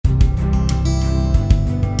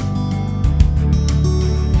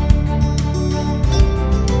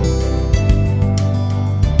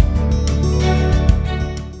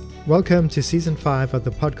Welcome to Season 5 of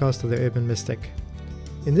the podcast of the Urban Mystic.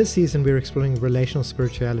 In this season, we're exploring relational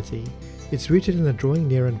spirituality. It's rooted in the drawing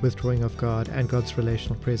near and withdrawing of God and God's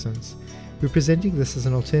relational presence. We're presenting this as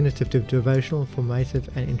an alternative to devotional, formative,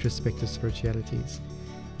 and introspective spiritualities.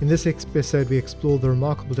 In this episode, we explore the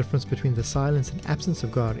remarkable difference between the silence and absence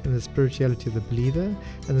of God in the spirituality of the believer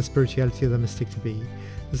and the spirituality of the mystic-to-be.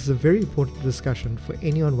 This is a very important discussion for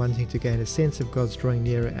anyone wanting to gain a sense of God's drawing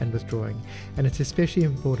nearer and withdrawing, and it's especially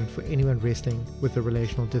important for anyone wrestling with a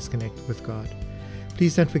relational disconnect with God.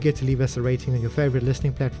 Please don't forget to leave us a rating on your favorite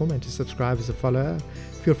listening platform and to subscribe as a follower.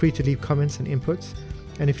 Feel free to leave comments and inputs.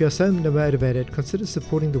 And if you're so motivated, consider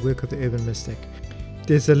supporting the work of the Urban Mystic.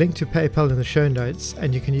 There's a link to PayPal in the show notes,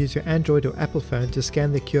 and you can use your Android or Apple phone to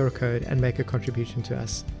scan the QR code and make a contribution to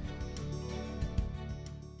us.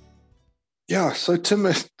 Yeah, so Tim,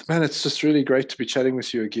 man, it's just really great to be chatting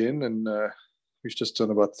with you again. And we've just done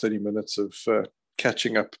about 30 minutes of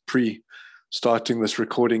catching up starting this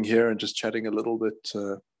recording here and just chatting a little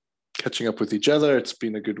bit, catching up with each other. It's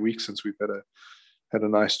been a good week since we've had a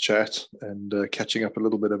nice chat and catching up a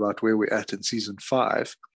little bit about where we're at in season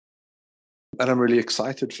 5. And I'm really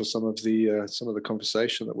excited for some of the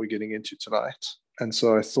conversation that we're getting into tonight. And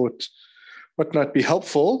so I thought what might be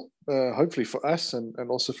helpful, hopefully for us and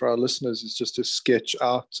also for our listeners, is just to sketch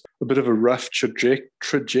out a bit of a rough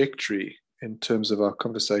trajectory in terms of our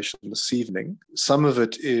conversation this evening. Some of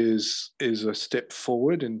it is a step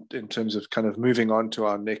forward in terms of kind of moving on to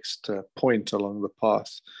our next point along the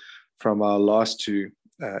path from our last two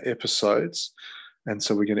episodes. And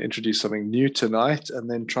so we're going to introduce something new tonight and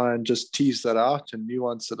then try and just tease that out and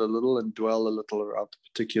nuance it a little and dwell a little around the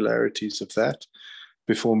particularities of that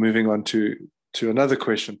before moving on to another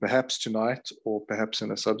question, perhaps tonight or perhaps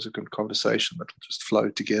in a subsequent conversation that will just flow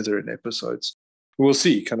together in episodes. We'll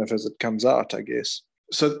see kind of as it comes out, I guess.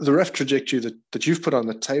 So the rough trajectory that you've put on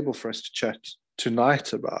the table for us to chat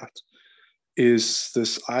tonight about is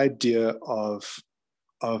this idea of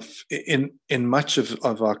in much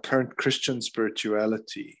of our current Christian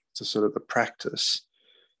spirituality, to sort of the practice,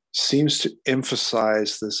 seems to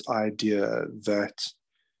emphasize this idea that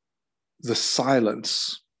the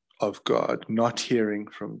silence of God, not hearing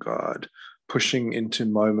from God, pushing into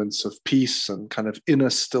moments of peace and kind of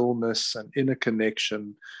inner stillness and inner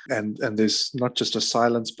connection, and there's not just a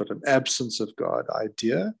silence but an absence of God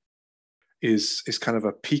idea is kind of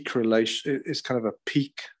a peak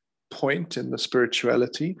point in the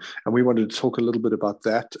spirituality. And we wanted to talk a little bit about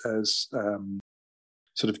that as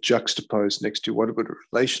sort of juxtaposed next to what would a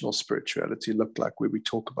relational spirituality look like, where we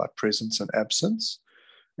talk about presence and absence,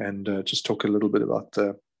 and just talk a little bit about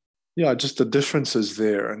just the differences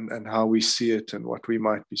there and how we see it and what we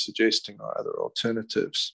might be suggesting are other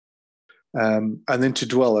alternatives. And then to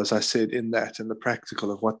dwell, as I said, in the practical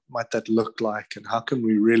of what might that look like and how can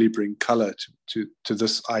we really bring color to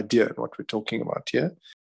this idea and what we're talking about here.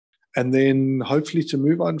 And then hopefully to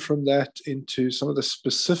move on from that into some of the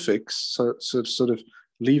specifics, so sort of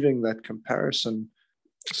leaving that comparison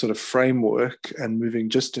sort of framework and moving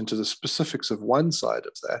just into the specifics of one side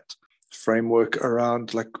of that framework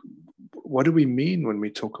around, like, what do we mean when we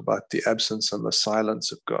talk about the absence and the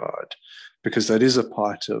silence of God? Because that is a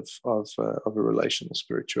part of a relational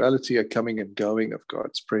spirituality, a coming and going of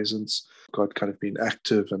God's presence, God kind of being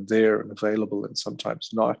active and there and available and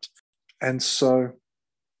sometimes not. And so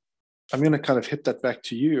I'm going to kind of hit that back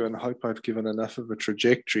to you and hope I've given enough of a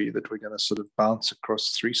trajectory that we're going to sort of bounce across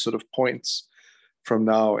 3 sort of points from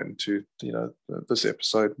now into, this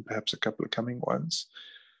episode and perhaps a couple of coming ones.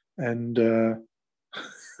 And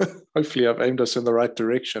hopefully I've aimed us in the right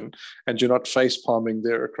direction and you're not face palming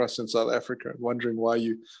there across in South Africa and wondering why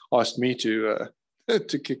you asked me to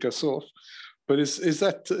kick us off. But is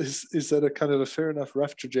that a kind of a fair enough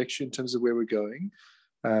rough trajectory in terms of where we're going?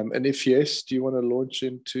 And if yes, do you want to launch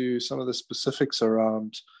into some of the specifics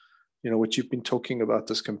around, what you've been talking about,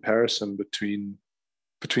 this comparison between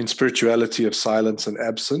spirituality of silence and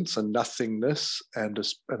absence and nothingness and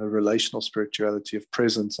a relational spirituality of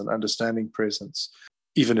presence and understanding presence,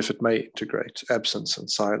 even if it may integrate absence and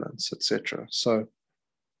silence, etc. So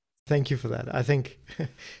thank you for that. I think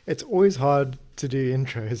it's always hard to do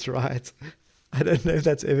intros, right? I don't know if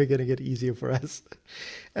that's ever going to get easier for us.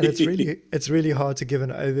 And it's really hard to give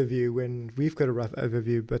an overview when we've got a rough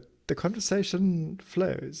overview, but the conversation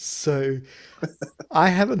flows. So I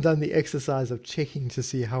haven't done the exercise of checking to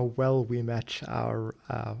see how well we match our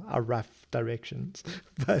rough directions,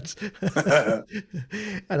 but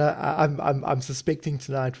and I'm suspecting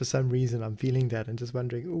tonight for some reason I'm feeling that and just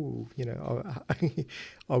wondering,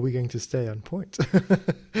 are we going to stay on point?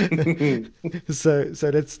 So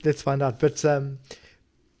let's find out.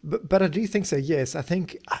 But I do think so. Yes, I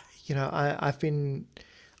think I've been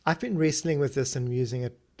wrestling with this and musing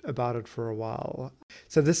about it for a while.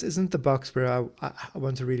 So this isn't the box where I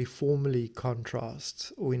want to really formally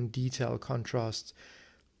contrast or in detail contrast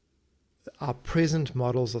our present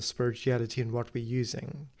models of spirituality and what we're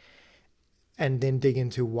using, and then dig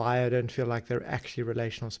into why I don't feel like they're actually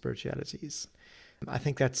relational spiritualities. I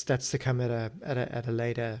think that's to come at a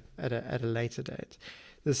later date.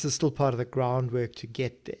 This is still part of the groundwork to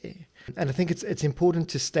get there, and I think it's important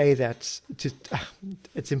to say that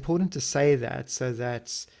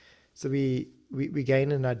so we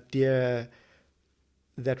gain an idea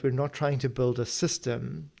that we're not trying to build a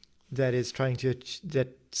system that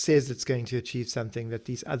says it's going to achieve something that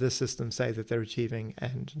these other systems say that they're achieving,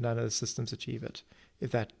 and none of the systems achieve it.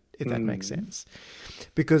 If that makes sense,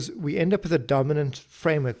 because we end up with a dominant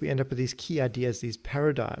framework. We end up with these key ideas, these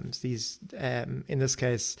paradigms, these in this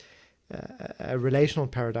case a relational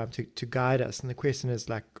paradigm to guide us. And the question is,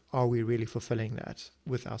 like, are we really fulfilling that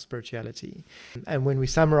with our spirituality? And when we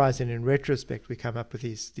summarize it in retrospect, we come up with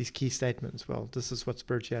these key statements. Well, this is what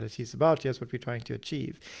spirituality is about. Here's what we're trying to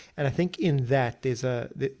achieve. And I think in that there's a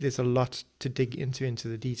lot to dig into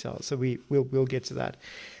the details. So we'll get to that.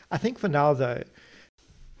 I think for now, though,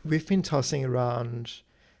 we've been tossing around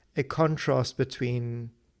a contrast between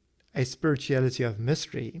a spirituality of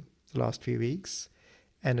mystery the last few weeks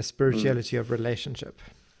and a spirituality of relationship,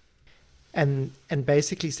 and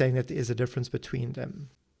basically saying that there is a difference between them.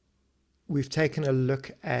 We've taken a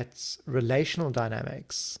look at relational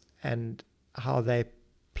dynamics and how they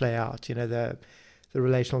play out. The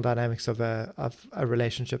relational dynamics of a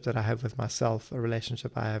relationship that I have with myself, a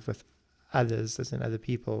relationship I have with others as in other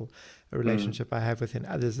people, a relationship I have within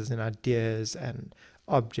others as in ideas and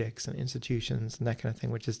objects and institutions and that kind of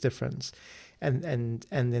thing, which is different, and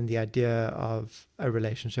then the idea of a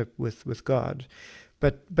relationship with God.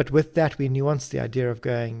 But with that, we nuance the idea of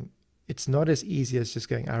going, it's not as easy as just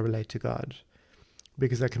going, I relate to God,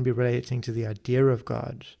 because I can be relating to the idea of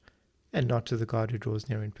God and not to the God who draws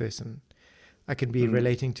near in person. I can be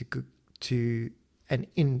relating to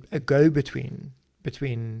a go-between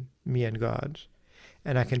between me and God,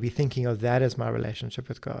 and I can be thinking of that as my relationship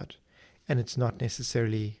with God, and it's not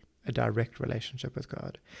necessarily a direct relationship with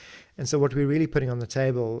God. And so what we're really putting on the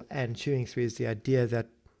table and chewing through is the idea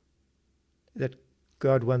that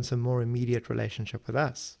God wants a more immediate relationship with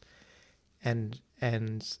us, and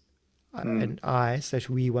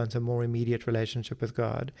we want a more immediate relationship with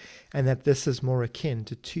God, and that this is more akin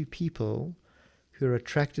to two people who are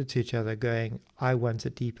attracted to each other going, I want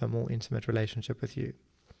a deeper, more intimate relationship with you.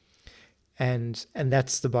 And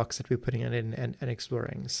that's the box that we're putting it in and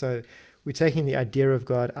exploring. So we're taking the idea of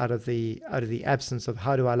God out of the absence of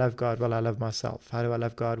how do I love God? Well, I love myself. How do I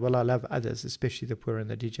love God? Well, I love others, especially the poor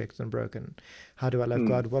and the dejected and broken. How do I love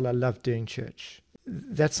God? Well, I love doing church.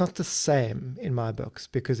 That's not the same in my books,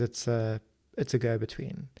 because it's a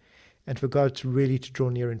go-between. And for God to draw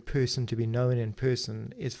near in person, to be known in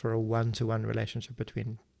person, is for a one-to-one relationship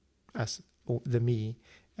between us, or the me,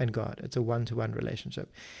 and God. It's a one-to-one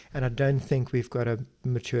relationship. And I don't think we've got a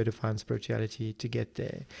mature, defined spirituality to get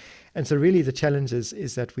there. And so really the challenge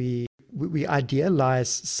is that we idealize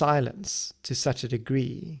silence to such a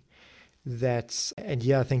degree that, and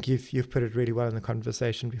yeah, I think you've put it really well in the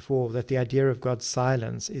conversation before, that the idea of God's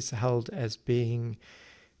silence is held as being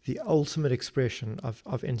the ultimate expression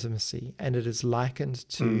of intimacy, and it is likened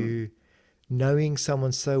to knowing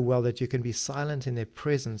someone so well that you can be silent in their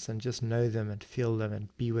presence and just know them and feel them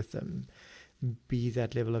and be with them, be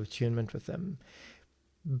that level of attunement with them.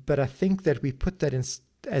 But I think that we put that in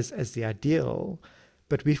as the ideal,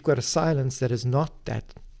 but we've got a silence that is not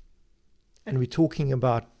that, and we're talking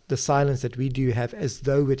about the silence that we do have as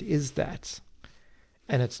though it is that,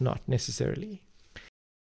 and it's not necessarily.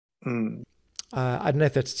 I don't know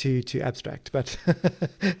if that's too abstract, but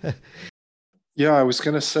yeah, I was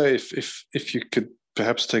going to say if you could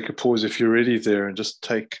perhaps take a pause if you're really there and just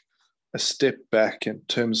take a step back in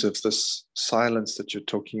terms of this silence that you're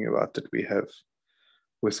talking about that we have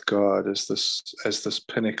with God as this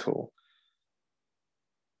pinnacle,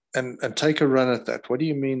 and take a run at that. What do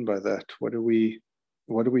you mean by that? What are we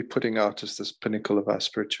putting out as this pinnacle of our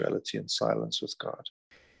spirituality and silence with God?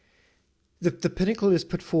 The pinnacle is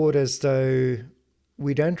put forward as though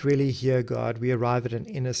we don't really hear God. We arrive at an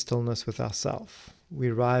inner stillness with ourselves. We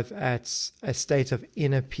arrive at a state of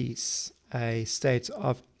inner peace, a state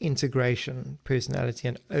of integration, personality,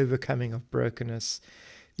 and overcoming of brokenness,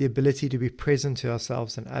 the ability to be present to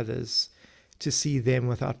ourselves and others, to see them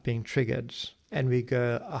without being triggered. And we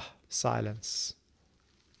go, silence,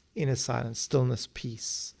 inner silence, stillness,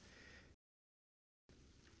 peace.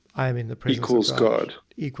 I am in the presence of God.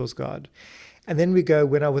 Equals God. And then we go,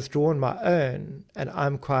 when I withdraw on my own and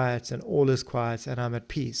I'm quiet and all is quiet and I'm at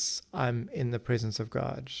peace, I'm in the presence of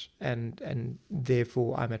God, and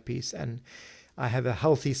therefore I'm at peace. And I have a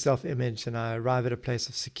healthy self-image and I arrive at a place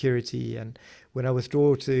of security. And when I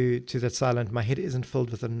withdraw to that silent, my head isn't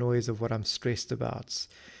filled with the noise of what I'm stressed about.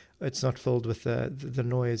 It's not filled with the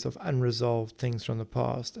noise of unresolved things from the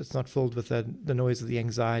past. It's not filled with the noise of the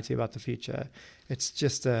anxiety about the future. It's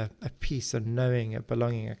just a peace, a knowing, a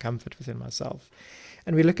belonging, a comfort within myself.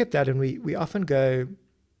 And we look at that and we often go,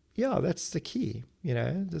 yeah, that's the key,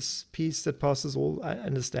 this peace that passes all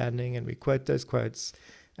understanding. And we quote those quotes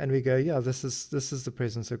and we go, yeah, this is the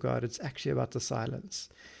presence of God. It's actually about the silence.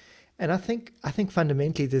 And I think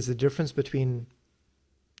fundamentally there's a difference between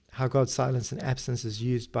how God's silence and absence is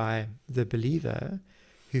used by the believer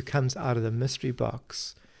who comes out of the mystery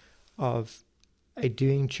box of a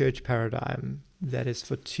doing church paradigm that is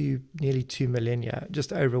for nearly 2 millennia,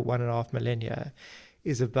 just over 1.5 millennia,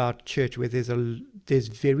 is about church where there's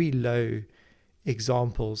very low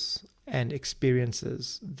examples and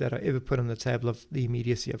experiences that are ever put on the table of the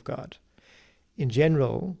immediacy of God. In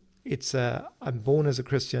general, it's I'm born as a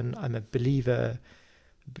Christian, I'm a believer,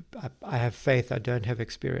 I have faith, I don't have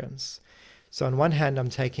experience. So on one hand, I'm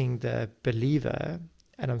taking the believer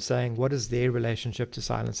and I'm saying, what is their relationship to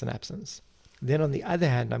silence and absence? Then on the other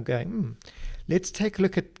hand, I'm going, let's take a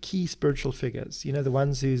look at key spiritual figures, the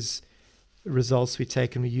ones whose results we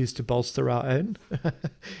take and we use to bolster our own,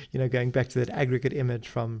 going back to that aggregate image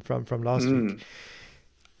from last week.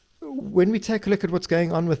 When we take a look at what's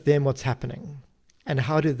going on with them, what's happening, and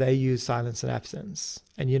how do they use silence and absence?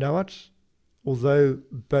 And you know what? Although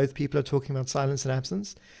both people are talking about silence and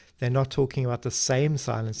absence, they're not talking about the same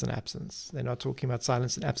silence and absence. They're not talking about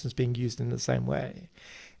silence and absence being used in the same way.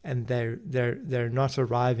 And they're not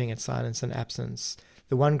arriving at silence and absence.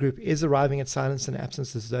 The one group is arriving at silence and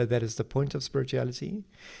absence as though that is the point of spirituality.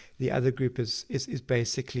 The other group is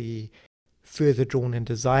basically further drawn in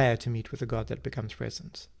desire to meet with a God that becomes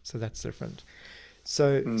present. So that's different.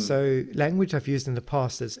 So language I've used in the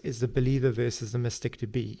past is the believer versus the mystic to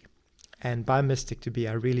be. And by mystic to be,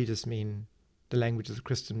 I really just mean the language of the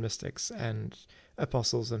Christian mystics and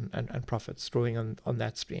apostles and prophets, drawing on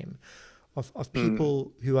that stream of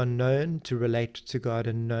people who are known to relate to God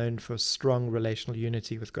and known for strong relational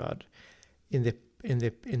unity with God in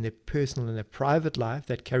their personal and their private life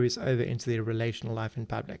that carries over into their relational life in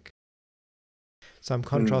public. So I'm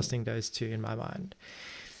contrasting those two in my mind.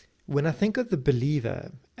 When I think of the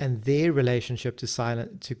believer and their relationship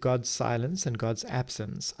to God's silence and God's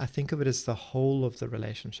absence, I think of it as the whole of the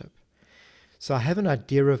relationship. So I have an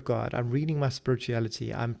idea of God. I'm reading my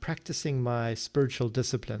spirituality. I'm practicing my spiritual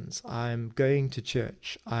disciplines. I'm going to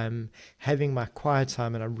church. I'm having my quiet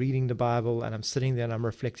time and I'm reading the Bible and I'm sitting there and I'm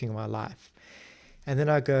reflecting on my life. And then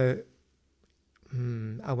I go,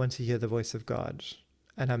 I want to hear the voice of God.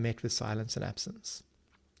 And I'm met with silence and absence.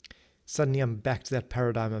 Suddenly I'm back to that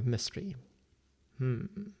paradigm of mystery.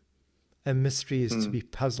 A mystery is to be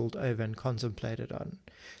puzzled over and contemplated on.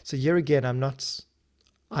 So here again,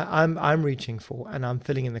 I'm reaching for, and I'm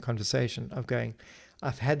filling in the conversation of going,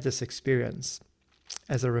 I've had this experience.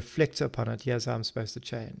 As I reflect upon it, here's how I'm supposed to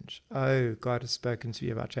change. Oh, God has spoken to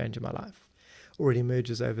me about change in my life. Or it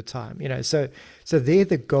emerges over time. So there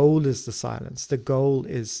the goal is the silence. The goal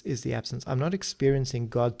is the absence. I'm not experiencing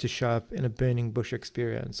God to show up in a burning bush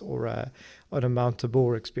experience or on a Mount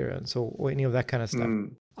Tabor experience or any of that kind of stuff.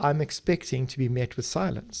 I'm expecting to be met with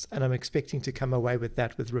silence, and I'm expecting to come away with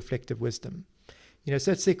that with reflective wisdom.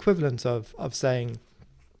 So it's the equivalent of saying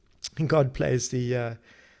God plays the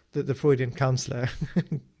Freudian counselor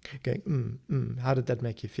going, how did that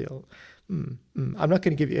make you feel? I'm not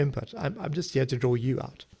going to give you input. I'm just here to draw you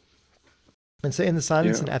out. And so in the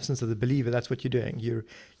silence and absence of the believer, that's what you're doing.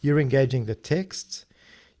 You're engaging the text,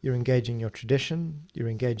 you're engaging your tradition, you're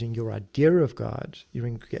engaging your idea of God, you're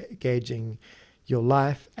engaging your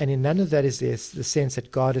life, and in none of that is there the sense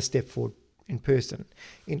that God has stepped forward in person.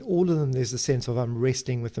 In all of them, there's a sense of I'm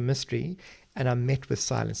resting with the mystery and I'm met with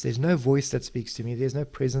silence. There's no voice that speaks to me. There's no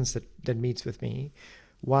presence that meets with me.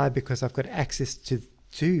 Why? Because I've got access to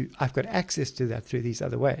that through these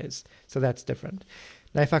other ways. So that's different.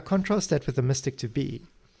 Now, if I contrast that with the mystic to be,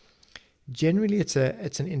 generally it's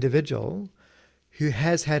an individual who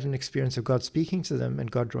has had an experience of God speaking to them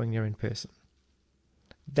and God drawing near in person.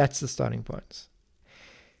 That's the starting point.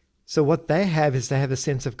 So what they have is they have a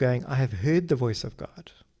sense of going, I have heard the voice of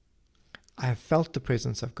God. I have felt the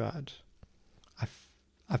presence of God.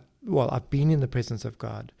 I've been in the presence of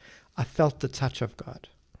God. I felt the touch of God.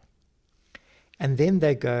 And then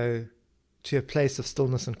they go to a place of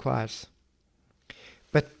stillness and quiet.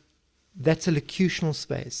 But that's a locutional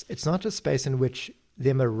space. It's not a space in which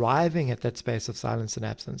them arriving at that space of silence and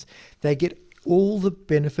absence, they get all the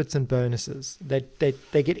benefits and bonuses.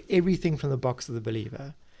 They get everything from the box of the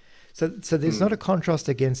believer. So there's not a contrast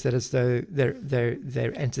against that as though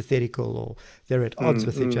they're antithetical or they're at odds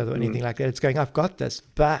with each other or anything like that. It's going, I've got this,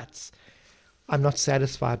 but I'm not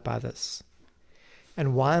satisfied by this.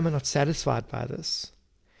 And why am I not satisfied by this?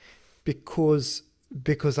 Because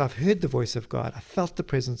I've heard the voice of God, I felt the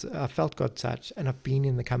presence, I felt God's touch, and I've been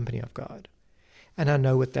in the company of God. And I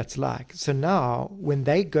know what that's like. So now, when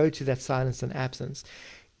they go to that silence and absence,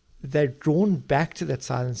 they're drawn back to that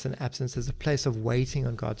silence and absence as a place of waiting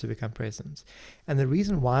on God to become present. And the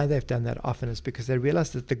reason why they've done that often is because they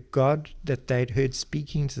realize that the God that they'd heard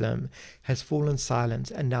speaking to them has fallen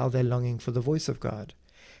silent, and now they're longing for the voice of God.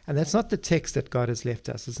 And that's not the text that God has left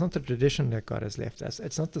us. It's not the tradition that God has left us.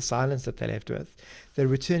 It's not the silence that they're left with. They're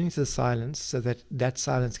returning to the silence so that that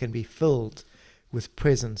silence can be filled with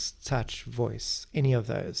presence, touch, voice, any of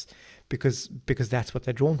those, because that's what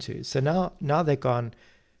they're drawn to. So now they're gone,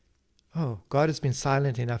 oh, God has been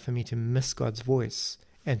silent enough for me to miss God's voice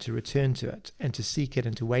and to return to it and to seek it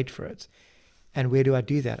and to wait for it. And where do I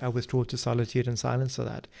do that? I withdraw to solitude and silence for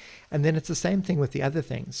that. And then it's the same thing with the other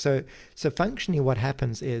things. So functionally what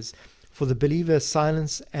happens is, for the believer,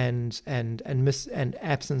 silence and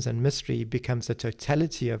absence and mystery becomes the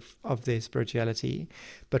totality of their spirituality.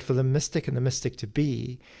 But for the mystic and the mystic to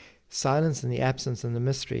be, silence and the absence and the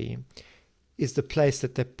mystery is the place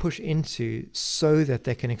that they push into so that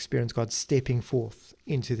they can experience God stepping forth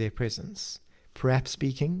into their presence. Perhaps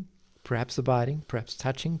speaking, perhaps abiding, perhaps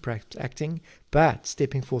touching, perhaps acting, but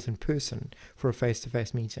stepping forth in person for a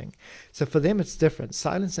face-to-face meeting. So for them, it's different.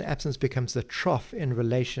 Silence and absence becomes the trough in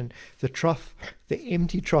relation, the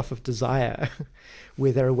empty trough of desire,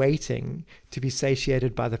 where they're waiting to be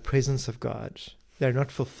satiated by the presence of God. They're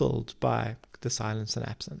not fulfilled by the silence and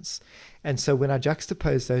absence. And so when I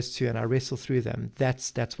juxtapose those two and I wrestle through them,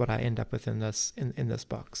 that's what I end up with in this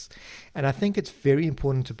box. And I think it's very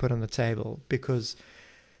important to put on the table, because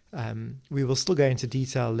we will still go into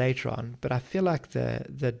detail later on, but I feel like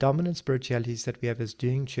the dominant spiritualities that we have as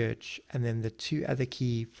doing church, and then the two other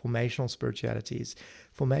key formational spiritualities.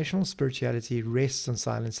 Formational spirituality rests on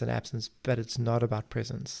silence and absence, but it's not about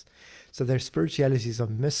presence. So they're spiritualities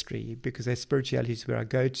of mystery, because they're spiritualities where I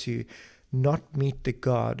go to not meet the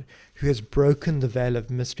God who has broken the veil of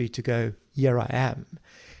mystery to go, here I am.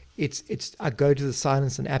 I go to the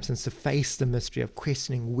silence and absence to face the mystery of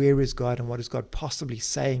questioning, where is God and what is God possibly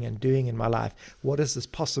saying and doing in my life? What does this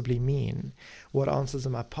possibly mean? What answers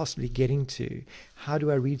am I possibly getting to? How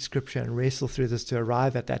do I read scripture and wrestle through this to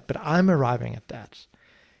arrive at that? But I'm arriving at that.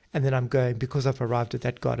 And then I'm going, because I've arrived at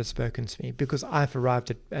that, God has spoken to me. Because I've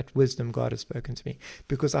arrived at wisdom, God has spoken to me.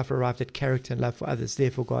 Because I've arrived at character and love for others,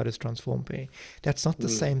 therefore God has transformed me. That's not the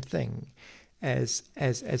same thing as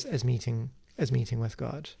meeting with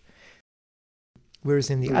God.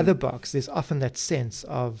 Whereas in the other box, there's often that sense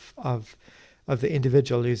of the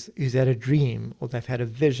individual who's had a dream, or they've had a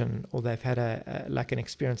vision, or they've had an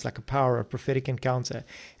experience, like a power, a prophetic encounter,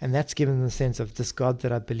 and that's given them the sense of, this God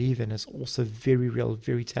that I believe in is also very real,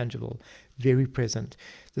 very tangible, very present.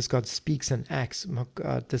 This God speaks and acts. My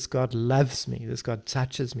God, this God loves me. This God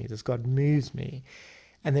touches me. This God moves me.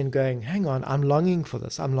 And then going, hang on, I'm longing for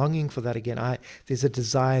this. I'm longing for that again. There's a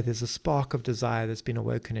desire, there's a spark of desire that's been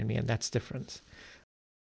awoken in me, and that's different.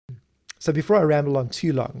 So before I ramble on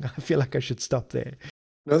too long, I feel like I should stop there.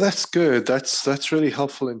 No, that's good. That's really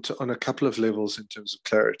helpful on a couple of levels in terms of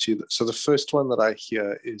clarity. So the first one that I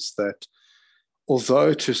hear is that,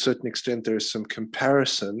 although to a certain extent there is some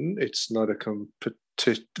comparison, it's not a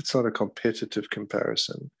competitive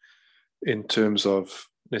comparison in terms of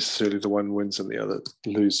necessarily the one wins and the other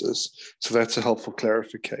loses. So that's a helpful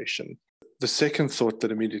clarification. The second thought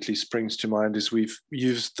that immediately springs to mind is we've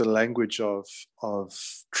used the language of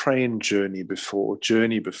journey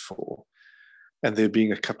before, and there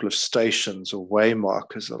being a couple of stations or way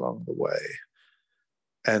markers along the way.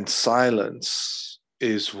 And silence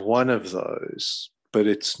is one of those, but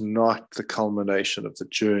it's not the culmination of the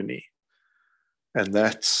journey. And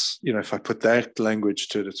that's, if I put that language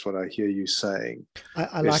to it, it's what I hear you saying.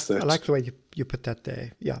 I like the way you put that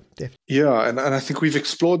there. Yeah, definitely. Yeah, and I think we've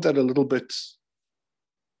explored that a little bit,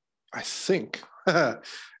 I think,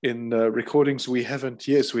 in recordings we haven't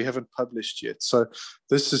published yet. So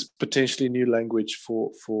this is potentially new language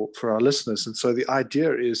for our listeners. And so the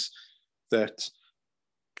idea is that,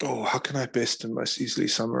 how can I best and most easily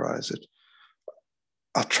summarize it?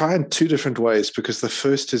 I'll try in two different ways, because the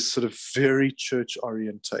first is sort of very church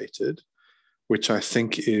orientated, which I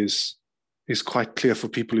think is is quite clear for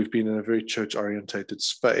people who've been in a very church-orientated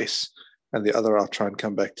space. And the other, I'll try and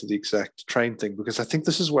come back to the exact train thing, because I think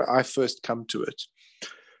this is where I first come to it,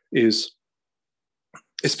 is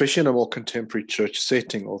especially in a more contemporary church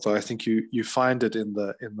setting, although I think you find it in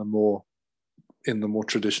the more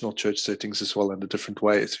traditional church settings as well in a different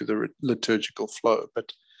way through the liturgical flow.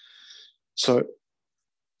 But so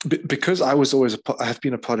because I have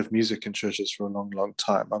been a part of music in churches for a long, long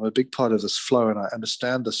time, I'm a big part of this flow, and I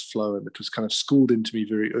understand this flow, and it was kind of schooled into me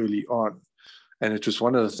very early on. And it was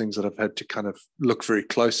one of the things that I've had to kind of look very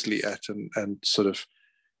closely at and sort of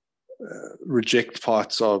reject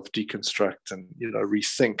parts of, deconstruct, and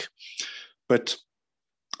rethink. But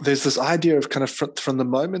there's this idea of kind of from the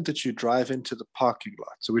moment that you drive into the parking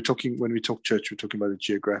lot. So when we talk church, we're talking about a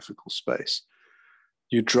geographical space.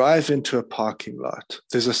 You drive into a parking lot,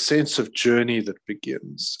 there's a sense of journey that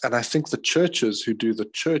begins. And I think the churches who do the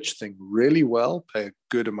church thing really well pay a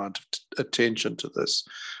good amount of attention to this,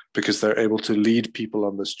 because they're able to lead people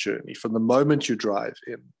on this journey. From the moment you drive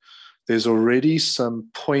in, there's already some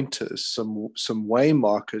pointers, some way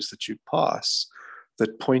markers that you pass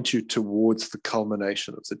that point you towards the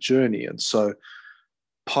culmination of the journey. And so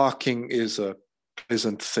parking is a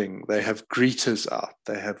pleasant thing. They have greeters out,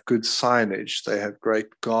 they have good signage, they have great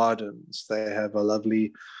gardens, they have a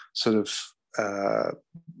lovely sort of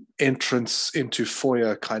entrance into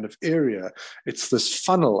foyer kind of area. It's this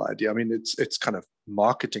funnel idea. I mean, it's kind of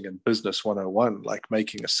marketing and business 101, like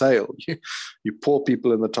making a sale. You pour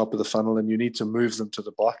people in the top of the funnel, and you need to move them to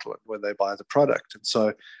the bottle when they buy the product. And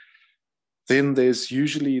so then there's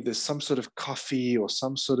some sort of coffee or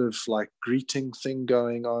some sort of like greeting thing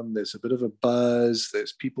going on. There's a bit of a buzz.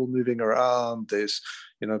 There's people moving around. There's,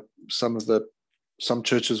 some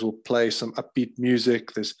churches will play some upbeat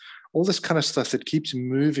music. There's all this kind of stuff that keeps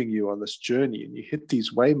moving you on this journey. And you hit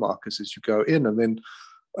these way markers as you go in, and then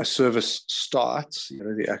a service starts,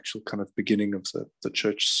 the actual kind of beginning of the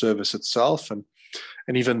church service itself. And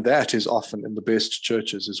even that is often, in the best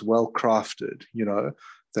churches, is well crafted.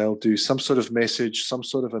 They'll do some sort of message, some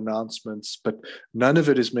sort of announcements, but none of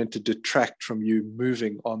it is meant to detract from you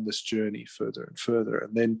moving on this journey further and further.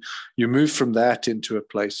 And then you move from that into a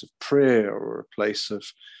place of prayer, or a place of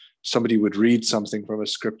somebody would read something from a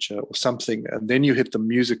scripture or something, and then you hit the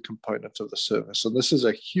music component of the service. And this is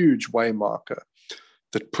a huge way marker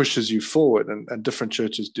that pushes you forward. And different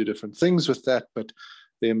churches do different things with that, but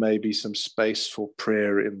there may be some space for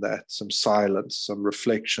prayer in that, some silence, some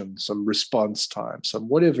reflection, some response time, some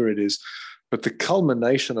whatever it is. But the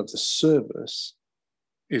culmination of the service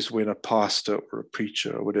is when a pastor or a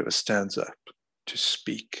preacher or whatever stands up to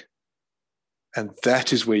speak. And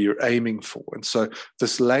that is where you're aiming for. And so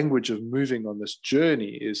this language of moving on this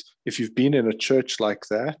journey is, if you've been in a church like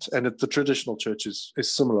that, and the traditional church is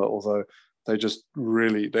similar, although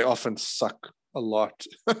they often suck a lot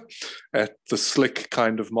at the slick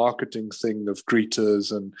kind of marketing thing of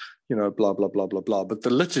greeters and, blah, blah, blah, blah, blah. But the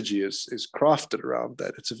liturgy is crafted around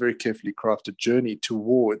that. It's a very carefully crafted journey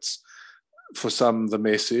towards, for some, the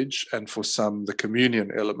message, and for some, the communion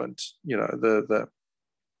element, the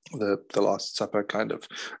Last Supper kind of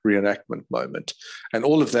reenactment moment. And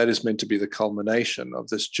all of that is meant to be the culmination of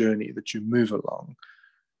this journey that you move along.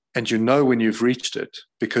 And when you've reached it,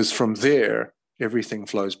 because from there, everything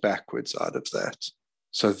flows backwards out of that.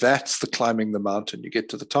 So that's the climbing the mountain. You get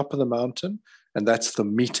to the top of the mountain, and that's the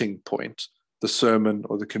meeting point, the sermon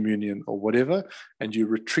or the communion or whatever, and you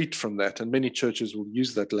retreat from that. And many churches will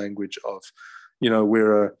use that language of,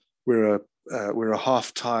 we're a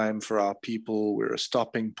half time for our people, we're a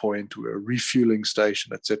stopping point, we're a refueling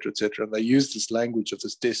station, etc., etc. And they use this language of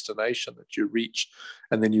this destination that you reach,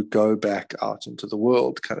 and then you go back out into the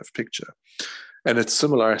world kind of picture. And it's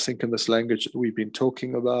similar, I think, in this language that we've been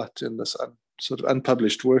talking about in this sort of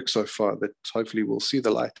unpublished work so far, that hopefully will see the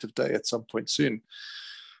light of day at some point soon,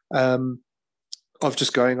 of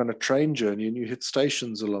just going on a train journey, and you hit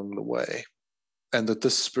stations along the way. And that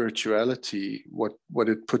this spirituality, what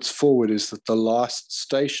it puts forward is that the last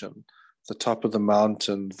station, the top of the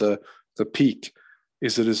mountain, the peak,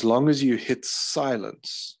 is that as long as you hit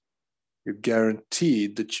silence, you're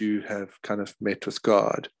guaranteed that you have kind of met with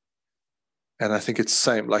God. And I think it's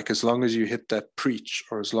the same, like as long as you hit that preach,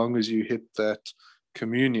 or as long as you hit that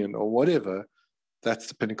communion or whatever, that's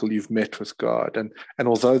the pinnacle, you've met with God. And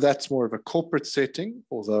although that's more of a corporate setting,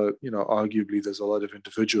 although, arguably there's a lot of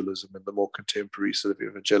individualism in the more contemporary sort of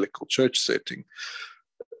evangelical church setting,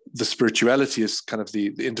 the spirituality is kind of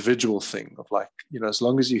the individual thing of like, as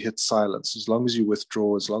long as you hit silence, as long as you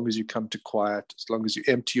withdraw, as long as you come to quiet, as long as you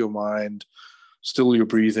empty your mind, still your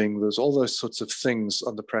breathing, there's all those sorts of things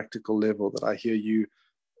on the practical level that I hear you,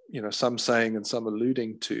 some saying and some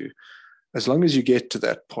alluding to. as long as you get to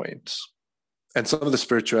that point, and some of the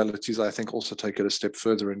spiritualities, I think, also take it a step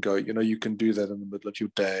further and go, you can do that in the middle of your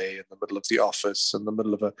day, in the middle of the office, in the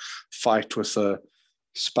middle of a fight with a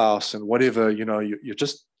spouse and whatever, you're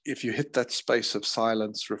just, if you hit that space of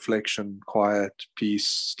silence, reflection, quiet, peace,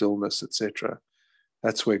 stillness, etc.,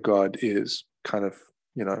 that's where God is, kind of,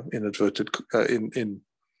 inadverted, in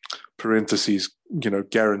parentheses,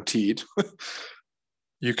 guaranteed.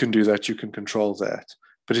 You can do that, you can control that.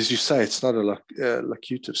 But as you say, it's not a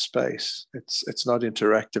locutive space. It's not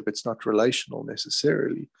interactive. It's not relational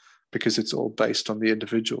necessarily, because it's all based on the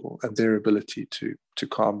individual and their ability to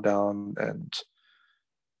calm down. And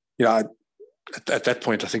at that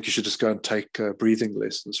point, I think you should just go and take breathing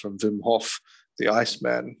lessons from Wim Hof, the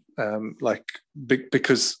Iceman,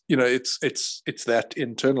 because it's that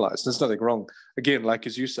internalized. There's nothing wrong. Again, like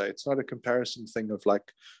as you say, it's not a comparison thing of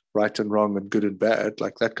like right and wrong and good and bad.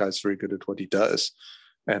 Like that guy's very good at what he does.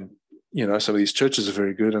 And, some of these churches are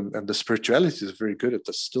very good, and the spirituality is very good at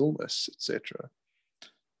the stillness, etc.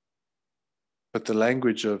 But the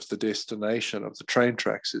language of the destination of the train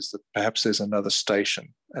tracks is that perhaps there's another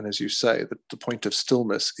station. And as you say, the point of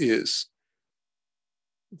stillness is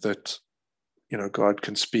that, God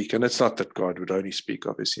can speak. And it's not that God would only speak,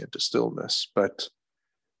 obviously, into stillness, but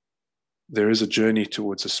there is a journey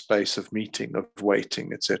towards a space of meeting, of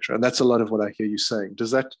waiting, etc. And that's a lot of what I hear you saying.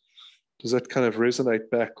 Does that kind of resonate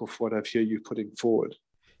back off what I hear you putting forward?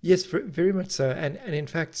 Yes, very much so. And in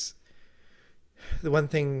fact, the one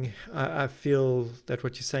thing I feel that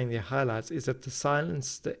what you're saying there highlights is that the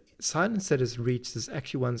silence that is reached is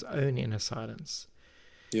actually one's own inner silence.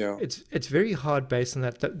 Yeah. It's very hard based on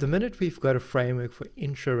that. The minute we've got a framework for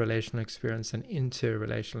intra-relational experience and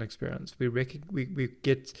inter-relational experience, we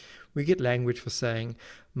get language for saying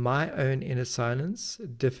my own inner silence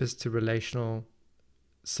differs to relational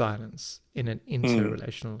silence in an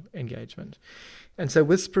interrelational engagement. And so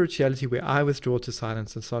with spirituality, where I withdraw to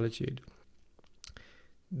silence and solitude,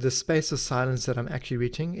 the space of silence that I'm actually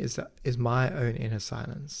reaching is my own inner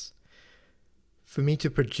silence. For me to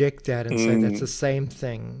project that and say that's the same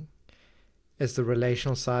thing as the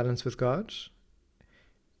relational silence with God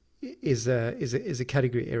is a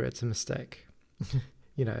category error. It's a mistake.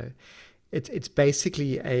 It's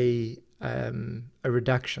basically a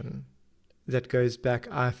reduction that goes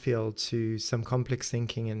back, I feel, to some complex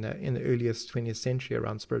thinking in the earliest 20th century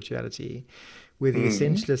around spirituality, where the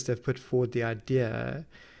essentialists have put forward the idea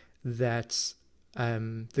that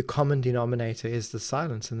the common denominator is the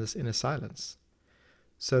silence in this inner silence.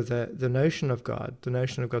 So the notion of God, the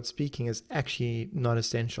notion of God speaking, is actually not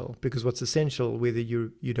essential, because what's essential, whether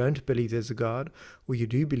you don't believe there's a God or you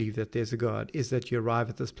do believe that there's a God, is that you arrive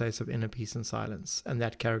at this place of inner peace and silence, and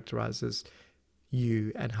that characterizes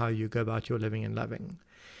you and how you go about your living and loving.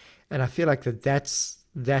 And I feel like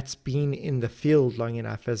that's been in the field long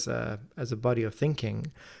enough as a body of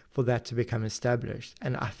thinking for that to become established.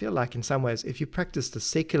 And I feel like in some ways, if you practice the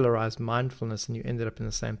secularized mindfulness and you ended up in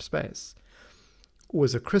the same space, or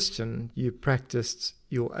as a Christian, you practiced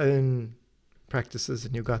your own practices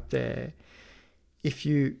and you got there, if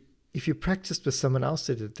you practiced with someone else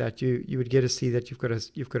that did that, you would get to see that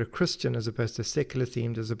you've got a Christian as opposed to a secular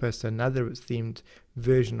themed, as opposed to another themed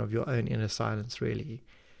version of your own inner silence. Really,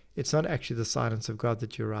 it's not actually the silence of God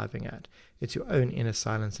that you're arriving at. It's your own inner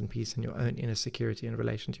silence and peace, and your own inner security in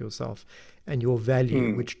relation to yourself and your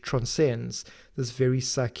value, which transcends this very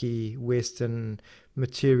sucky Western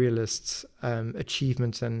materialist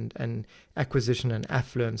achievement and acquisition and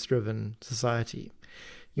affluence driven society.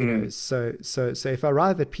 So if I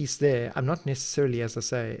arrive at peace there, I'm not necessarily, as I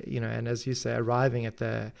say, and as you say, arriving at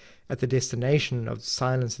the destination of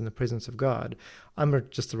silence in the presence of God. I'm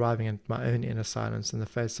just arriving at my own inner silence in the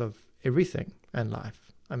face of everything and life.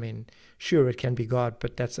 I mean, sure, it can be God,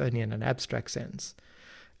 but that's only in an abstract sense.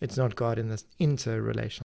 It's not God in this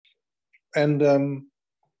interrelational. And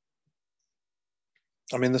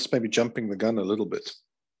I mean, this may be jumping the gun a little bit,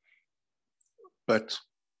 but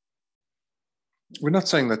we're not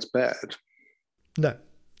saying that's bad. No,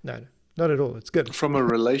 not at all. It's good. From a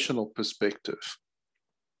relational perspective.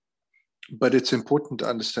 But it's important to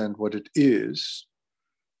understand what it is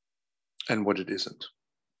and what it isn't.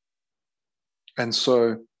 And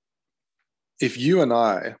so if you and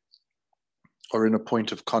I are in a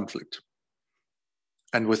point of conflict,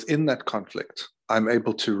 and within that conflict, I'm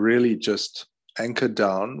able to really just anchor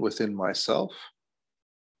down within myself,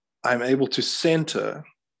 I'm able to center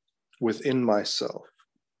within myself,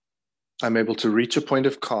 I'm able to reach a point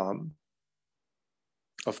of calm,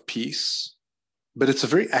 of peace. But it's a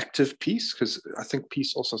very active peace, because I think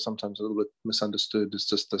peace also sometimes a little bit misunderstood is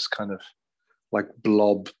just this kind of like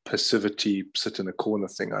blob passivity, sit in a corner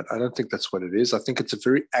thing. I don't think that's what it is. I think it's a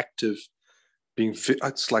very active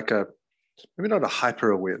it's like maybe not a hyper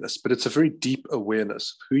awareness, but it's a very deep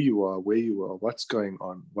awareness of who you are, where you are, what's going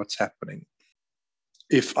on, what's happening.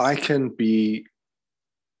 If I can be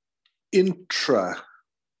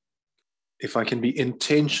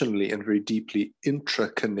intentionally and very deeply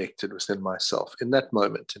intra-connected within myself in that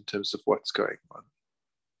moment in terms of what's going on,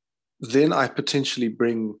 then I potentially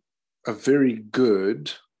bring a very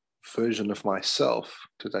good version of myself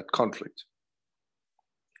to that conflict,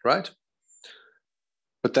 right?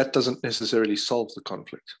 But that doesn't necessarily solve the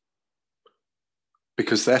conflict,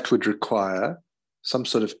 because that would require some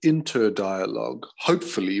sort of inter-dialogue,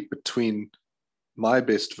 hopefully between my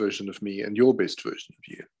best version of me and your best version of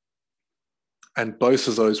you. And both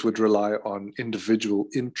of those would rely on individual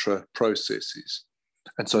intra-processes.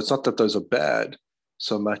 And so it's not that those are bad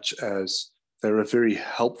so much as they're a very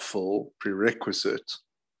helpful prerequisite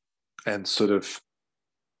and sort of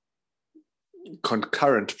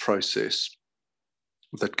concurrent process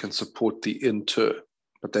that can support the inter,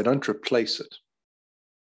 but they don't replace it.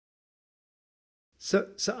 So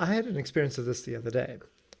I had an experience of this the other day.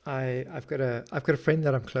 I've got a friend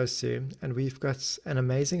that I'm close to, and we've got an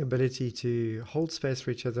amazing ability to hold space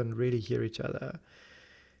for each other and really hear each other.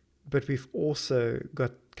 But we've also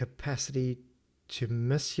got capacity to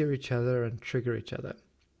mishear each other and trigger each other.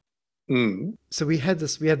 So we had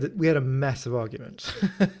a massive argument.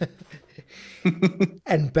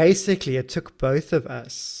 And basically it took both of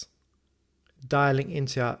us dialing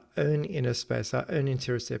into our own inner space, our own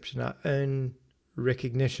interoception, our own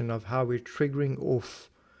recognition of how we're triggering off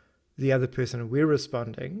the other person and we're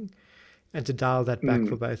responding, and to dial that back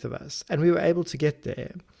for both of us. And we were able to get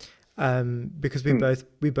there because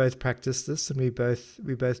we both practice this, and we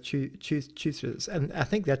both choose through this. And I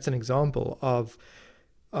think that's an example of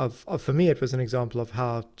for me, it was an example of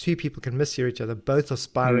how two people can mishear each other. Both are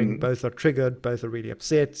spiraling, both are triggered, both are really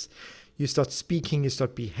upset. You start speaking, you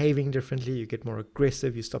start behaving differently, you get more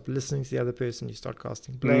aggressive, you stop listening to the other person, you start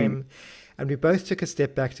casting blame. And we both took a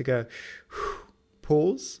step back to go,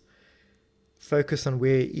 pause, focus on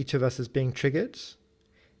where each of us is being triggered,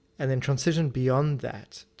 and then transition beyond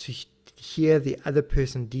that to hear the other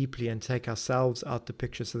person deeply and take ourselves out the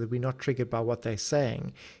picture, so that we're not triggered by what they're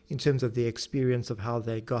saying in terms of the experience of how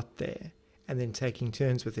they got there, and then taking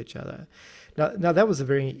turns with each other. Now that was a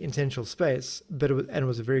very intentional space, but it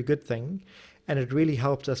was a very good thing, and it really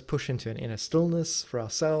helped us push into an inner stillness for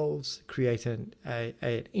ourselves, create an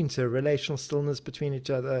interrelational stillness between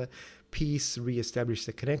each other, peace, reestablish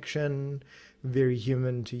the connection, very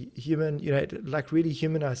human to human, like really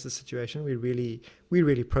humanize the situation. We really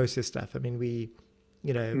process stuff. I mean,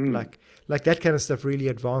 like that kind of stuff really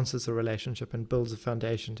advances a relationship and builds a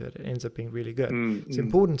foundation to it. It ends up being really good. It's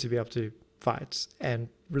important to be able to fight and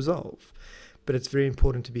resolve, but it's very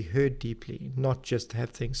important to be heard deeply, not just to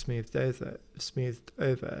have things smoothed over.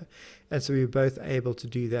 And so we were both able to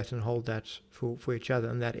do that and hold that for each other,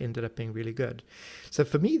 and that ended up being really good. So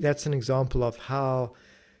for me, that's an example of how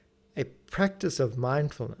a practice of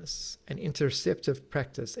mindfulness, an interoceptive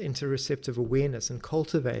practice, interoceptive awareness, and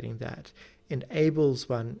cultivating that enables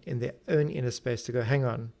one in their own inner space to go, hang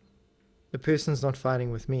on, the person's not fighting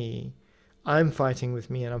with me, I'm fighting with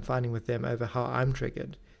me, and I'm fighting with them over how I'm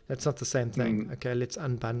triggered. That's not the same thing. Okay, let's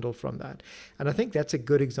unbundle from that. And I think that's a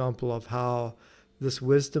good example of how this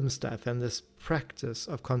wisdom stuff and this practice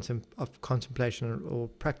of contemplation, or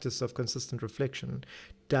practice of consistent reflection,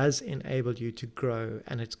 does enable you to grow,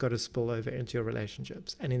 and it's got to spill over into your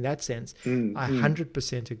relationships. And in that sense, I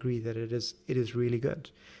 100% agree that it is really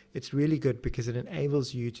good. It's really good because it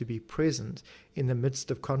enables you to be present in the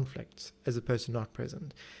midst of conflict as opposed to not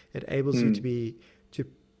present. It enables you to be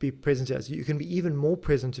present as you can be even more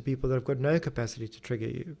present to people that have got no capacity to trigger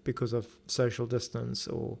you because of social distance,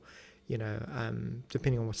 or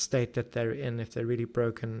depending on what state that they're in, if they're really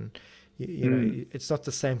broken. It's not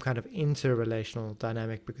the same kind of interrelational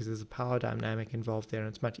dynamic, because there's a power dynamic involved there, and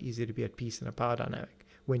it's much easier to be at peace in a power dynamic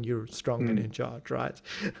when you're strong and in charge, right?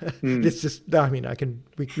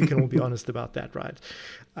 We can all be honest about that, right?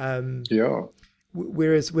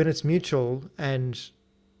 Whereas when it's mutual and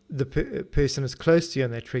the person is close to you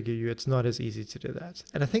and they trigger you, it's not as easy to do that.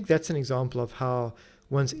 And I think that's an example of how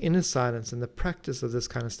one's inner silence and the practice of this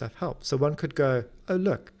kind of stuff helps. So one could go, oh,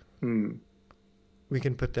 look, we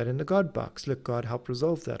can put that in the God box. Look, God helped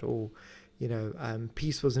resolve that. Or,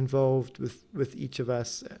 peace was involved with each of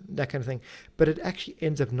us, that kind of thing. But it actually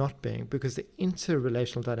ends up not being, because the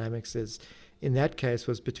interrelational dynamics in that case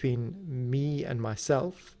was between me and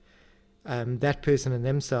myself, that person and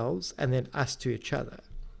themselves, and then us to each other.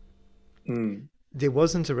 there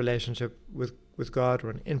wasn't a relationship with God or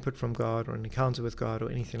an input from God or an encounter with God or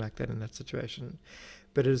anything like that in that situation.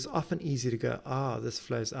 But it is often easy to go, this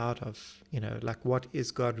flows out of, like, what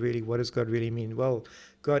is God really? What does God really mean? Well,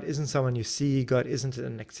 God isn't someone you see. God isn't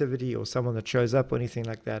an activity or someone that shows up or anything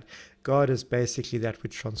like that. God is basically that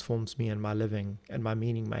which transforms me and my living and my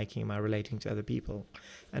meaning making, my relating to other people.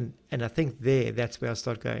 And I think that's where I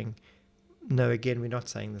start going, no, again, we're not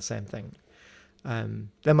saying the same thing.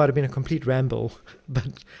 That might have been a complete ramble, but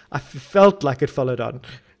I felt like it followed on.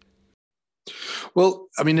 Well,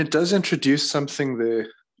 I mean, it does introduce something there,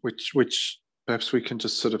 which perhaps we can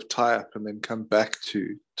just sort of tie up and then come back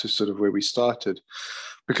to sort of where we started,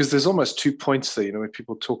 because there's almost 2 points there. When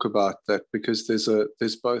people talk about that, because there's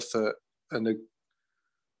both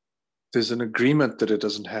there's an agreement that it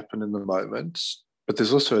doesn't happen in the moment, but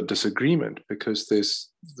there's also a disagreement because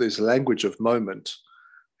there's language of moment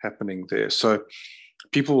happening there. So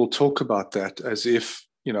people will talk about that as if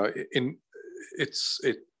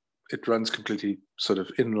it runs completely sort of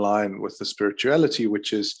in line with the spirituality,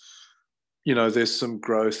 which is, there's some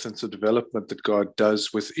growth and some development that God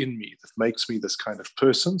does within me that makes me this kind of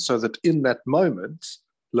person, so that in that moment,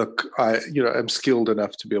 look, I'm skilled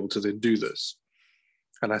enough to be able to then do this.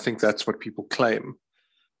 And I think that's what people claim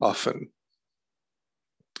often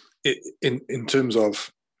in terms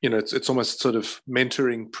of, it's almost sort of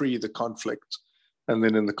mentoring pre the conflict. And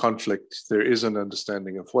then in the conflict, there is an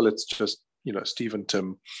understanding of, well, it's just, Steve and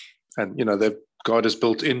Tim, and God has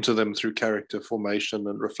built into them through character formation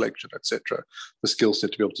and reflection, etc., the skill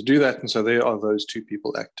set to be able to do that. And so there are those two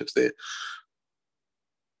people active there.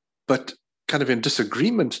 But kind of in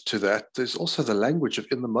disagreement to that, there's also the language of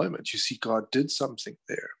in the moment. You see, God did something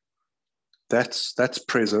there. That's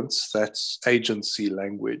presence, that's agency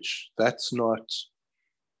language. That's not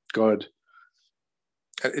God.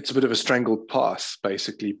 It's a bit of a strangled path,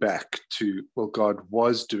 basically, back to, well, God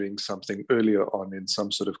was doing something earlier on in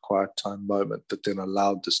some sort of quiet time moment that then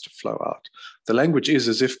allowed this to flow out. The language is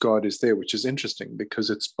as if God is there, which is interesting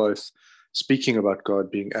because it's both speaking about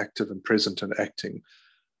God being active and present and acting,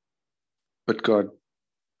 but God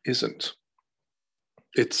isn't.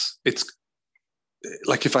 It's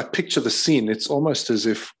like, if I picture the scene, it's almost as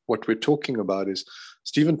if what we're talking about is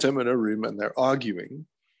Steve and Tim in a room and they're arguing.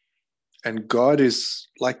 And God is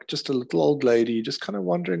like just a little old lady, just kind of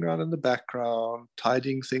wandering around in the background,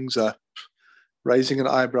 tidying things up, raising an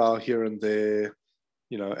eyebrow here and there,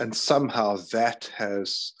 and somehow that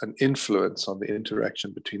has an influence on the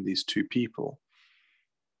interaction between these two people.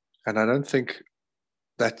 And I don't think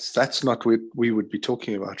that's not what we would be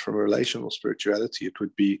talking about from a relational spirituality. It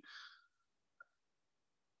would be,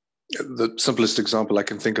 the simplest example I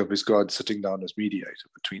can think of is God sitting down as mediator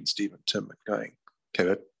between Steve and Tim and going,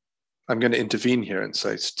 okay, I'm going to intervene here and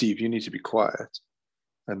say, Steve, you need to be quiet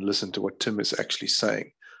and listen to what Tim is actually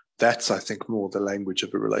saying. That's, I think, more the language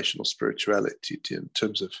of a relational spirituality in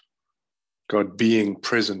terms of God being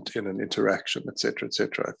present in an interaction, etc.,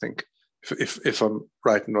 etc. I think, if I'm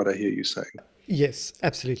right in what I hear you saying. Yes,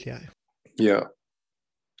 absolutely. Yeah.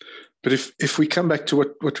 But if we come back to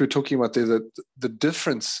what we're talking about there, the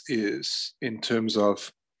difference is in terms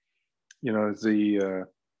of,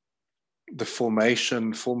 the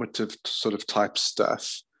formative sort of type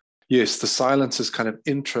stuff. Yes, the silence is kind of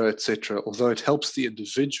intro, etc., although it helps the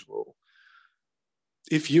individual.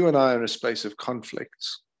 If you and I are in a space of conflict,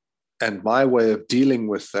 and my way of dealing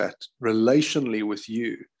with that relationally with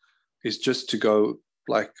you is just to go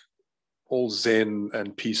like all zen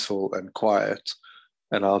and peaceful and quiet,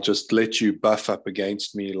 and I'll just let you buff up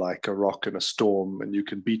against me like a rock in a storm, and you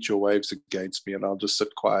can beat your waves against me, and I'll just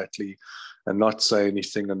sit quietly and not say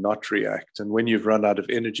anything and not react. And when you've run out of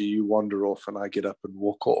energy, you wander off and I get up and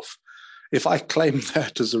walk off. If I claim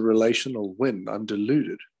that as a relational win, I'm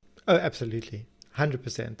deluded. Oh, absolutely.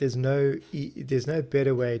 100%. There's no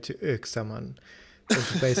better way to irk someone than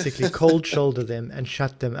to basically cold shoulder them and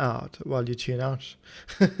shut them out while you tune out.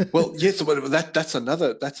 Well, yes, but that's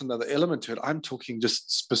another element to it. I'm talking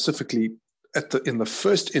just specifically in the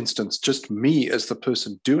first instance, just me as the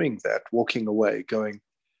person doing that, walking away, going,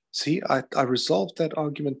 see, I resolved that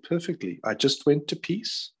argument perfectly. I just went to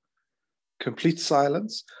peace, complete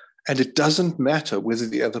silence, and it doesn't matter whether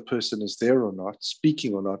the other person is there or not,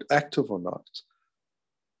 speaking or not, active or not.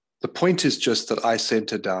 The point is just that I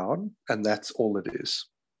center down, and that's all it is.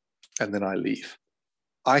 And then I leave.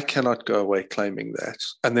 I cannot go away claiming that.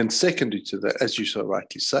 And then secondary to that, as you so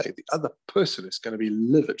rightly say, the other person is going to be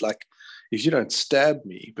livid. Like, if you don't stab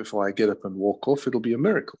me before I get up and walk off, it'll be a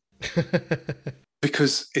miracle.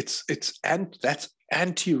 Because that's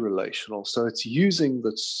anti-relational. So it's using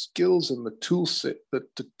the skills and the tool set, the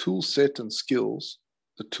tool set and skills,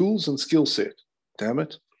 the tools and skill set damn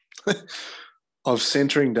it, of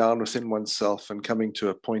centering down within oneself and coming to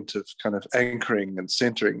a point of kind of anchoring and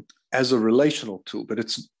centering as a relational tool.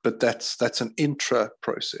 But that's an intra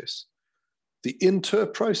process. The inter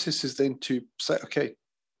process is then to say, okay,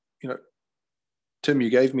 Tim, you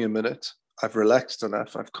gave me a minute. I've relaxed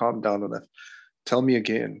enough. I've calmed down enough. Tell me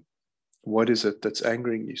again, what is it that's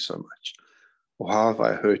angering you so much? Or how have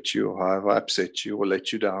I hurt you? Or how have I upset you or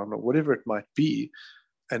let you down or whatever it might be?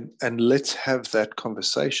 And let's have that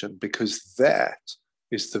conversation, because that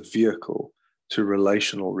is the vehicle to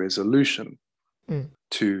relational resolution,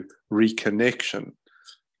 to reconnection,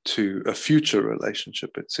 to a future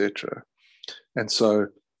relationship, etc. And so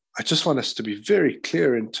I just want us to be very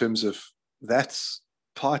clear in terms of that's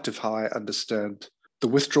part of how I understand the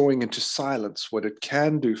withdrawing into silence, what it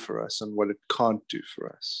can do for us and what it can't do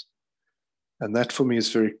for us. And that for me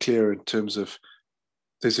is very clear in terms of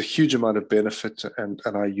there's a huge amount of benefit, and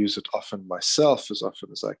I use it often myself as often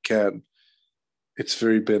as I can. It's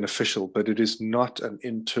very beneficial, but it is not an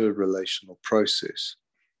interrelational process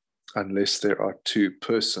unless there are two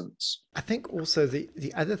persons. I think also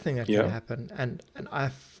the other thing that can happen, and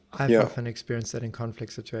I've often experienced that in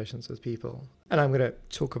conflict situations with people, and I'm going to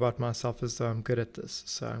talk about myself as though I'm good at this,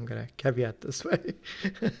 so I'm going to caveat this way.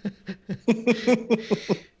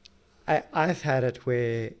 I've had it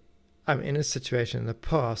where I'm in a situation in the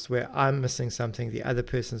past where I'm missing something, the other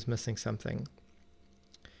person's missing something.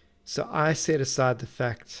 So I set aside the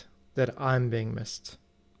fact that I'm being missed,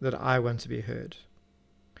 that I want to be heard.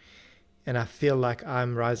 And I feel like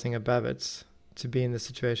I'm rising above it to be in the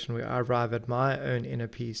situation where I arrive at my own inner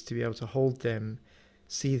peace, to be able to hold them,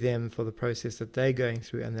 see them for the process that they're going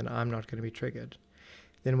through, and then I'm not going to be triggered.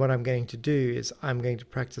 Then what I'm going to do is I'm going to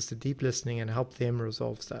practice the deep listening and help them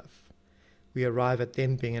resolve stuff. We arrive at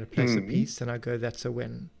them being in a place of peace, and I go, that's a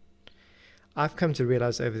win. I've come to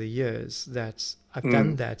realize over the years that I've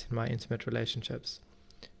done that in my intimate relationships.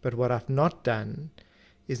 But what I've not done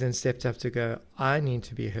is then stepped up to go, I need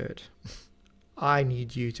to be heard. I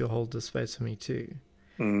need you to hold the space for me too.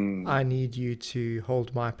 I need you to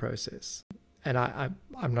hold my process. And I'm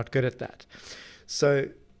not good at that. So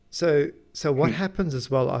what happens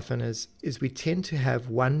as well often is we tend to have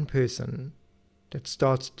one person that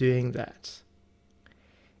starts doing that,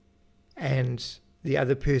 and the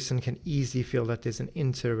other person can easily feel that there's an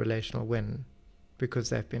interrelational win because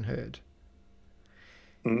they've been heard.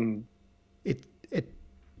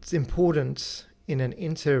 It's important in an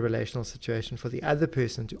interrelational situation for the other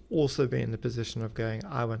person to also be in the position of going,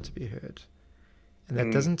 I want to be heard. And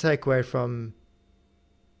that doesn't take away from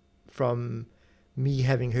me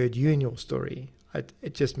having heard you in your story.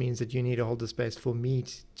 It just means that you need to hold the space for me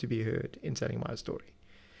to be heard in telling my story.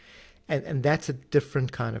 And that's a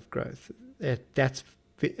different kind of growth.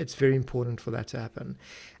 It's very important for that to happen.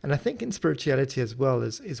 And I think in spirituality as well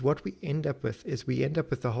is what we end up with is we end up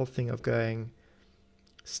with the whole thing of going,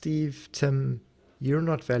 Steve, Tim, you're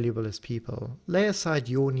not valuable as people. Lay aside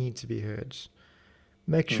your need to be heard.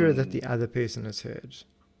 Make sure that the other person is heard.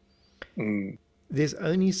 There's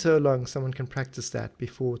only so long someone can practice that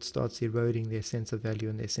before it starts eroding their sense of value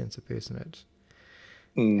and their sense of personhood.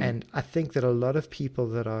 And I think that a lot of people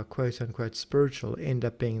that are quote unquote spiritual end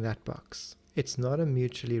up being that box. It's not a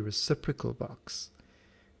mutually reciprocal box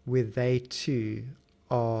where they too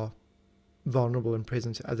are vulnerable and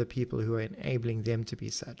present to other people who are enabling them to be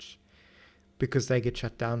such, because they get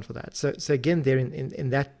shut down for that. So again, there in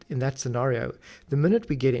that scenario, the minute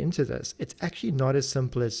we get into this, it's actually not as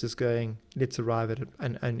simple as just going, let's arrive at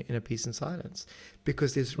an inner peace and silence,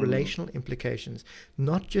 because there's relational implications,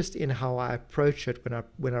 not just in how I approach it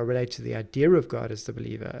when I relate to the idea of God as the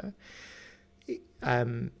believer.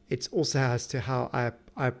 It's also as to how I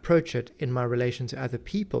approach it in my relation to other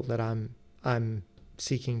people that I'm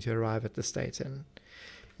seeking to arrive at the state in.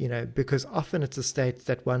 Because often it's a state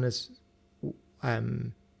that one is.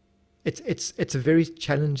 It's a very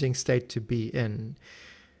challenging state to be in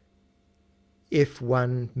if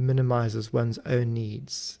one minimizes one's own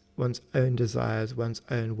needs, one's own desires, one's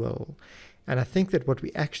own will. And I think that what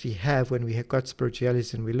we actually have when we have got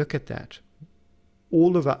spirituality and we look at that,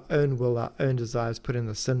 all of our own will, our own desires put in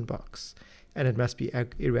the sin box, and it must be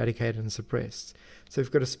eradicated and suppressed. So we've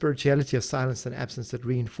got a spirituality of silence and absence that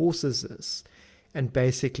reinforces this and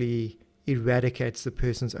basically eradicates the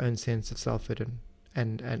person's own sense of selfhood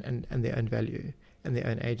and their own value and their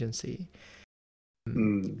own agency.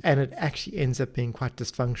 And it actually ends up being quite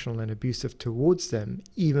dysfunctional and abusive towards them,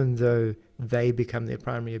 even though they become their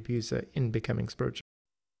primary abuser in becoming spiritual.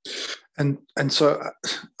 And so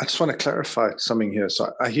I just want to clarify something here.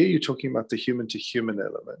 So I hear you talking about the human to human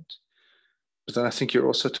element. But then I think you're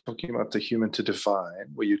also talking about the human to divine,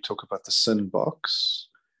 where you talk about the sin box.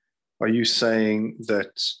 Are you saying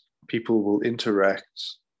that people will interact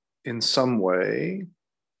in some way,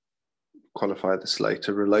 qualify this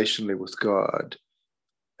later, relationally with God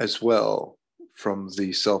as well, from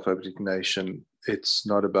the self-abnegation? It's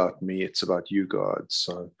not about me, it's about you, God.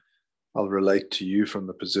 So I'll relate to you from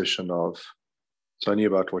the position of it's only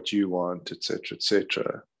about what you want, etc.,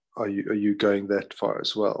 etc. Are you going that far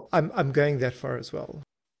as well? I'm going that far as well.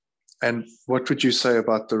 And what would you say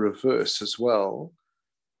about the reverse as well?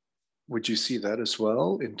 Would you see that as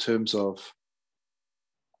well in terms of,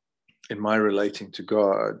 in my relating to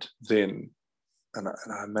God, then, and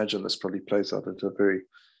I imagine this probably plays out at a very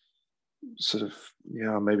sort of,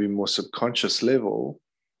 maybe more subconscious level,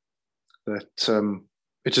 that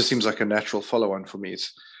it just seems like a natural follow-on for me.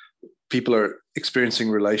 It's, people are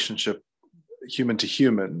experiencing relationship human to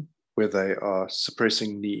human where they are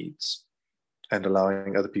suppressing needs and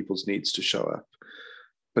allowing other people's needs to show up.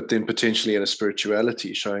 But then potentially in a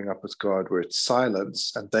spirituality, showing up with God where it's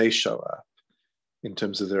silence and they show up in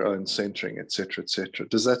terms of their own centering, etc., etc.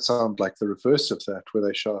 Does that sound like the reverse of that, where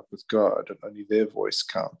they show up with God and only their voice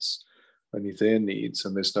counts, only their needs,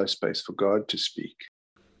 and there's no space for God to speak?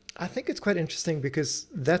 I think it's quite interesting because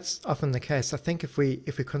that's often the case. I think if we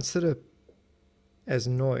consider as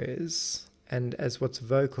noise and as what's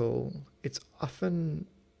vocal, it's often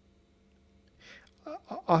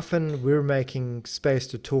we're making space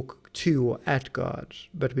to talk to or at God,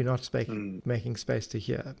 but we're not making space to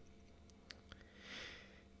hear.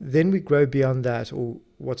 Then we grow beyond that, or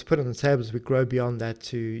what's put on the table is we grow beyond that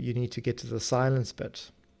to, you need to get to the silence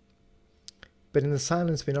bit. But in the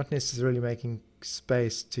silence, we're not necessarily making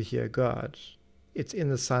space to hear God. It's in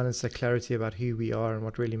the silence that clarity about who we are and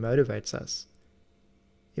what really motivates us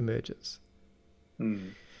emerges.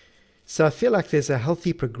 So I feel like there's a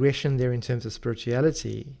healthy progression there in terms of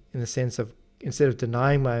spirituality, in the sense of, instead of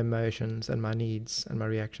denying my emotions and my needs and my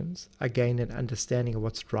reactions, I gain an understanding of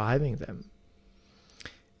what's driving them.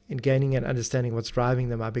 In gaining an understanding of what's driving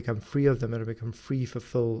them, I become free of them and I become free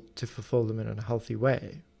to fulfill them in a healthy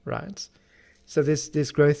way, right? So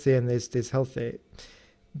there's growth there and there's health there.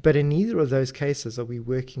 But in neither of those cases are we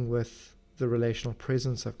working with the relational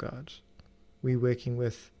presence of God. We're working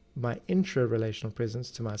with my intra-relational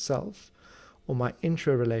presence to myself, or my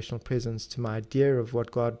intra-relational presence to my idea of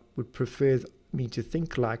what God would prefer me to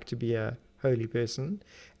think like to be a holy person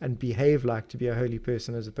and behave like to be a holy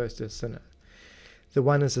person as opposed to a sinner. The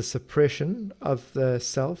one is a suppression of the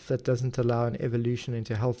self that doesn't allow an evolution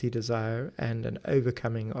into healthy desire and an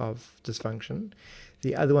overcoming of dysfunction.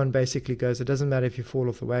 The other one basically goes, it doesn't matter if you fall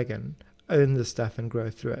off the wagon, own the stuff and grow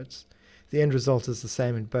through it. The end result is the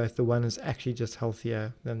same in both. The one is actually just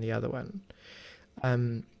healthier than the other one.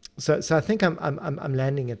 So I think I'm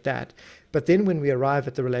landing at that. But then when we arrive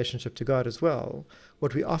at the relationship to God as well,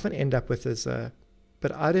 what we often end up with is,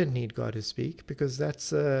 but I don't need God to speak, because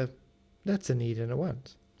that's a need and a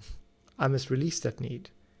want. I must release that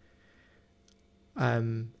need.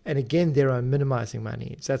 And again, there I'm minimizing my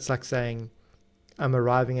needs. That's like saying I'm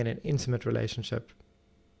arriving in an intimate relationship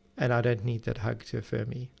and I don't need that hug to affirm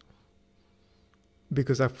me,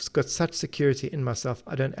 because I've got such security in myself,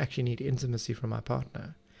 I don't actually need intimacy from my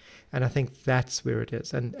partner. And I think that's where it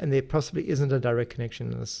is. And there possibly isn't a direct connection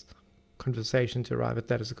in this conversation to arrive at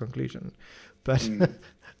that as a conclusion. But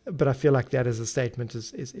but I feel like that as a statement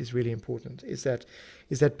is really important. Is that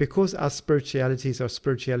because our spiritualities are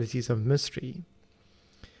spiritualities of mystery,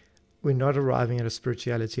 we're not arriving at a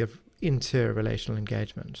spirituality of inter-relational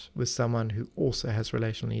engagement with someone who also has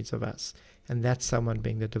relational needs of us. And that's someone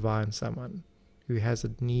being the divine someone who has a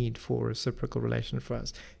need for a reciprocal relation for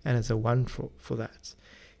us and is a one for that.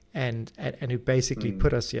 And who basically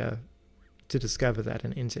put us here to discover that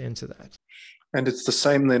and enter into that. And it's the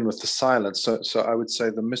same then with the silence. So I would say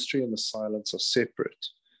the mystery and the silence are separate.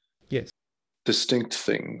 Yes. Distinct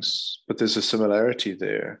things, but there's a similarity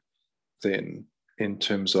there then, in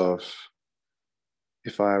terms of,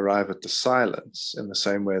 if I arrive at the silence in the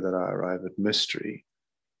same way that I arrive at mystery,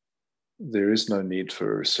 there is no need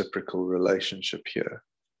for a reciprocal relationship here.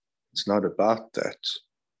 It's not about that.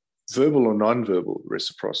 Verbal or non-verbal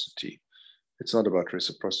reciprocity. It's not about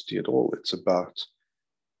reciprocity at all. It's about,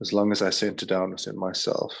 as long as I center down within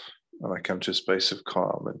myself and I come to a space of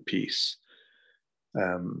calm and peace.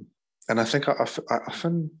 And I think I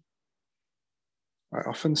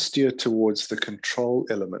often steer towards the control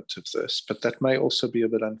element of this, but that may also be a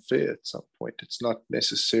bit unfair at some point. It's not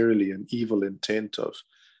necessarily an evil intent of,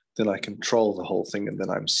 then I control the whole thing and then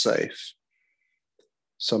I'm safe,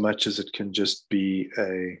 so much as it can just be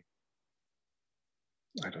I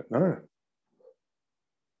don't know,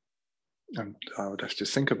 And I would have to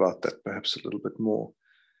think about that perhaps a little bit more.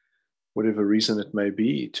 Whatever reason it may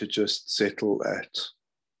be, to just settle at,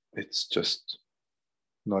 it's just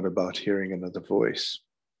not about hearing another voice,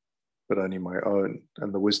 but only my own,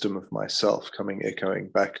 and the wisdom of myself coming echoing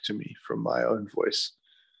back to me from my own voice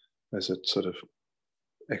as it sort of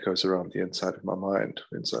echoes around the inside of my mind,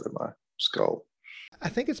 inside of my skull. I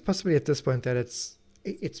think it's possibly at this point that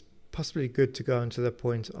it's possibly good to go into the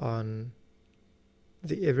point on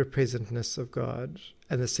the ever-presentness of God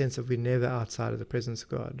and the sense that we're never outside of the presence of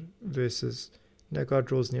God versus, God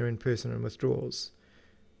draws near in person and withdraws.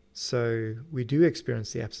 So we do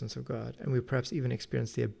experience the absence of God, and we perhaps even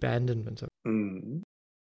experience the abandonment of God.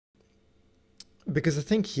 Because I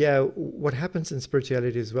think here, what happens in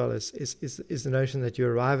spirituality as well is the notion that you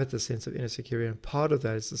arrive at the sense of inner security, and part of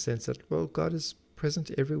that is the sense that, well, God is present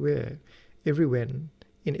everywhere, everywhen,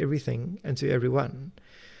 in everything, and to everyone.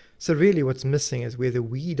 So really what's missing is whether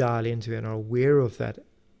we dial into and are aware of that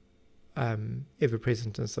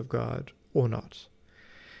ever-presentness of God or not.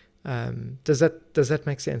 Does that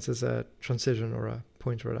make sense as a transition or a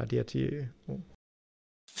point or an idea to you? I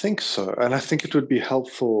think so. And I think it would be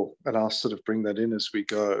helpful, and I'll sort of bring that in as we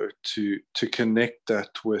go, to connect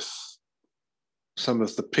that with some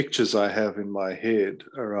of the pictures I have in my head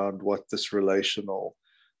around what this relational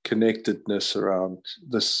connectedness around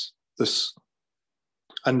this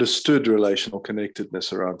understood relational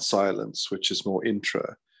connectedness around silence, which is more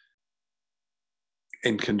intra,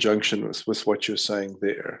 in conjunction with what you're saying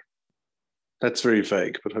there. That's very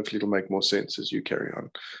vague, but hopefully it'll make more sense as you carry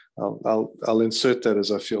on. I'll insert that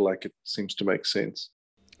as I feel like it seems to make sense.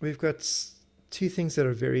 We've got two things that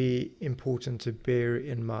are very important to bear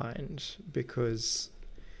in mind, because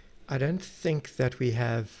I don't think that we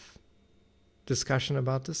have discussion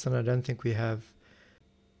about this, and I don't think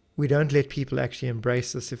we don't let people actually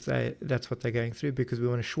embrace this if that's what they're going through, because we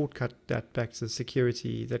want to shortcut that back to the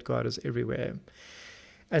security that God is everywhere.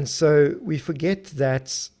 And so we forget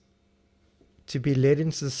that to be led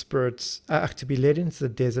into the Spirit, to be led into the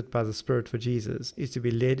desert by the Spirit for Jesus is to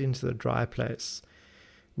be led into the dry place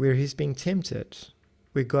where he's being tempted,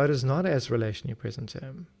 where God is not as relationally present to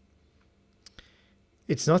him.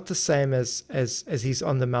 It's not the same as he's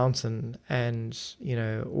on the mountain and,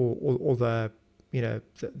 or the,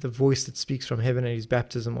 the voice that speaks from heaven at his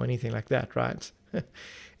baptism or anything like that, right?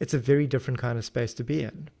 It's a very different kind of space to be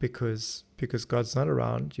in because God's not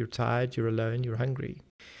around, you're tired, you're alone, you're hungry.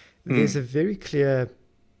 There's a very clear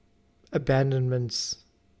abandonment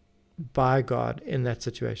by God in that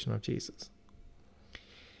situation of Jesus.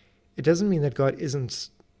 It doesn't mean that God isn't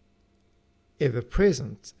ever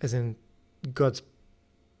present, as in God's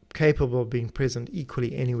capable of being present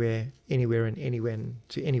equally anywhere, and anywhen,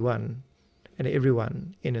 to anyone and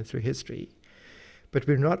everyone in and through history. But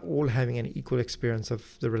we're not all having an equal experience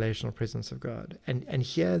of the relational presence of God. And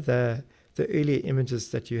here the earlier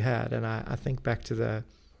images that you had, and I think back to the,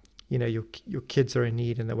 your kids are in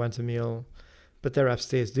need and they want a meal, but they're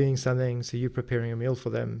upstairs doing something, so you're preparing a meal for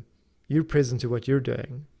them. You're present to what you're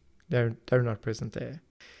doing. They're not present there.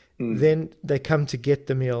 Then they come to get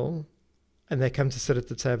the meal, and they come to sit at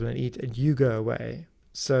the table and eat, and you go away.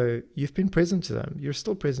 So you've been present to them. You're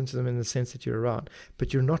still present to them in the sense that you're around,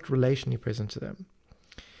 but you're not relationally present to them.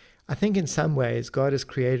 I think in some ways, God as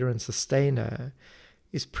creator and sustainer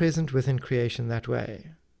is present within creation that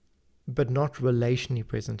way, but not relationally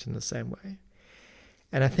present in the same way.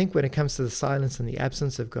 And I think when it comes to the silence and the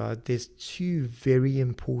absence of God, there's two very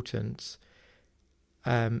important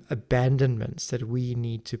abandonments that we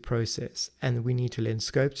need to process, and we need to lend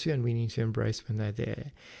scope to, and we need to embrace when they're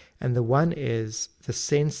there. And the one is the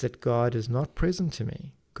sense that God is not present to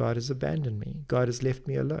me. God has abandoned me. God has left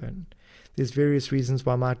me alone. There's various reasons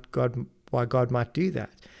why God might do that,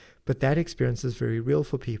 but that experience is very real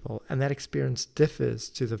for people, and that experience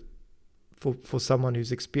differs for someone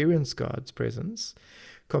who's experienced God's presence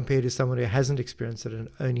compared to someone who hasn't experienced it and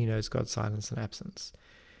only knows God's silence and absence,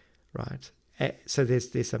 right? So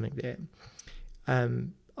there's something there.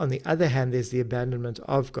 On the other hand, there's the abandonment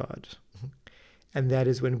of God, and that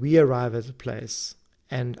is when we arrive at a place,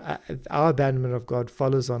 and our abandonment of God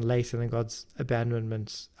follows on later than God's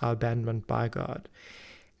abandonment, our abandonment by God.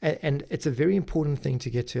 And it's a very important thing to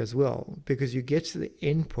get to as well, because you get to the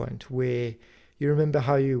end point where you remember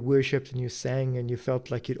how you worshipped and you sang and you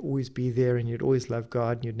felt like you'd always be there and you'd always love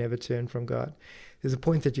God and you'd never turn from God. There's a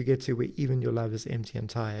point that you get to where even your love is empty and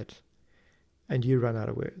tired, and you run out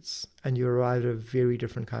of words, and you arrive at a very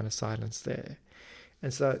different kind of silence there.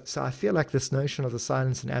 And so I feel like this notion of the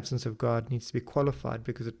silence and absence of God needs to be qualified,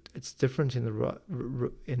 because it's different in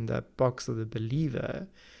the box of the believer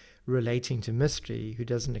relating to mystery who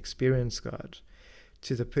doesn't experience God,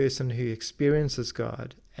 to the person who experiences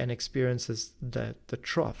God and experiences the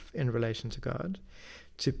trough in relation to God,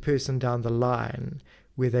 to person down the line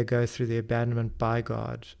where they go through the abandonment by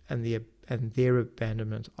God and their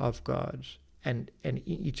abandonment of God, and in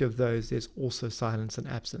each of those there's also silence and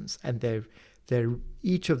absence, and they're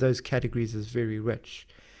each of those categories is very rich,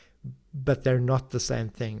 but they're not the same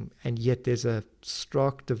thing, and yet there's a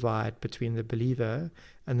stark divide between the believer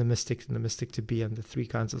and the mystic to be, and the three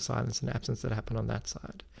kinds of silence and absence that happen on that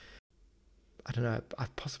side. I don't know,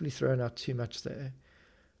 I've possibly thrown out too much there.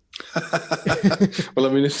 Well, I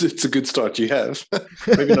mean, it's a good start. You have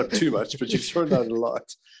maybe not too much, but you've thrown out a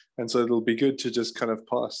lot, and so it'll be good to just kind of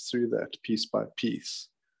pass through that piece by piece.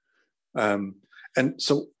 And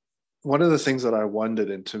so one of the things that I wondered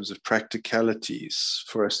in terms of practicalities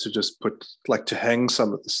for us to just put, like to hang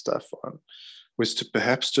some of the stuff on, was to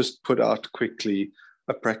perhaps just put out quickly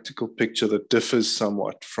a practical picture that differs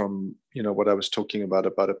somewhat from, what I was talking about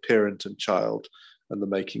a parent and child and the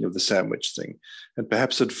making of the sandwich thing, and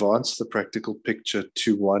perhaps advance the practical picture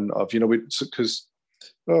to one of, because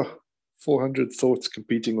 400 thoughts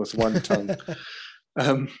competing with one tongue.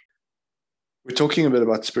 We're talking a bit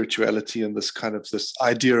about spirituality and this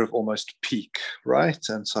idea of almost peak, right?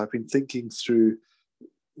 And so I've been thinking through,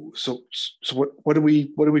 so what do we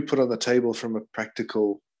put on the table from a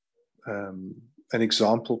practical, an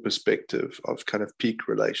example perspective of kind of peak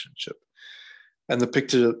relationship? And the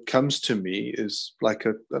picture that comes to me is like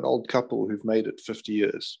an old couple who've made it 50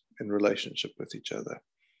 years in relationship with each other.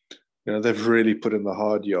 They've really put in the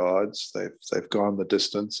hard yards. They've gone the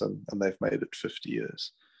distance, and they've made it 50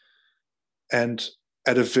 years. And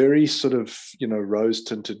at a very sort of,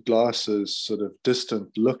 rose-tinted glasses, sort of distant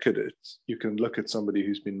look at it, you can look at somebody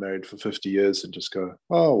who's been married for 50 years and just go,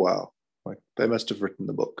 oh, wow, like they must have written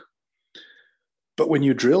the book. But when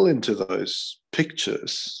you drill into those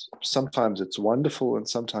pictures, sometimes it's wonderful and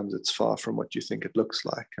sometimes it's far from what you think it looks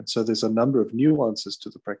like. And so there's a number of nuances to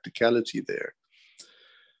the practicality there.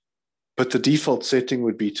 But the default setting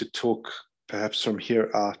would be to talk perhaps from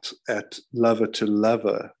here out at lover to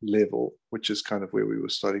lover level, which is kind of where we were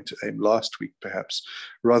starting to aim last week, perhaps,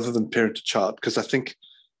 rather than parent to child. Because I think,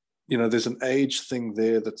 there's an age thing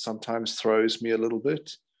there that sometimes throws me a little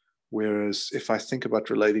bit. Whereas if I think about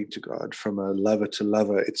relating to God from a lover to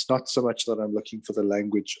lover, it's not so much that I'm looking for the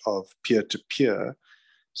language of peer to peer,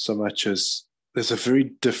 so much as there's a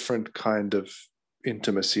very different kind of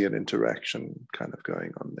intimacy and interaction kind of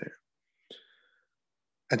going on there.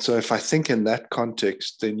 And so if I think in that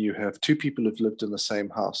context, then you have two people who've lived in the same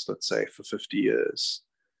house, let's say, for 50 years.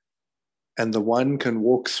 And the one can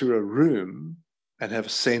walk through a room and have a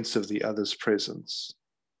sense of the other's presence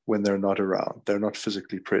when they're not around. They're not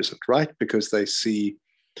physically present, right? Because they see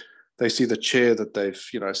the chair that they've,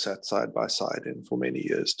 sat side by side in for many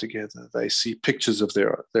years together. They see pictures of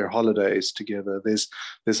their holidays together.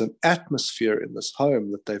 There's an atmosphere in this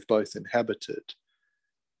home that they've both inhabited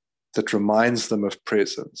that reminds them of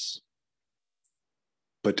presence,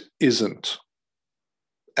 but isn't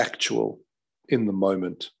actual in the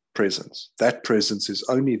moment presence. That presence is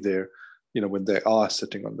only there, when they are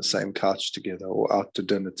sitting on the same couch together or out to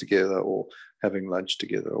dinner together or having lunch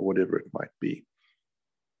together or whatever it might be.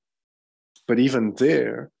 But even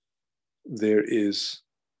there's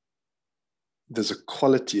a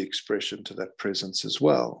quality expression to that presence as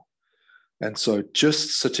well. And so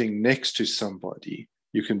just sitting next to somebody,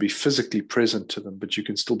 you can be physically present to them, but you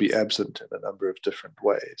can still be absent in a number of different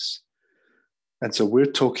ways. And so we're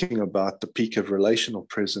talking about the peak of relational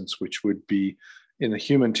presence, which would be in a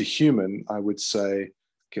human to human. I would say,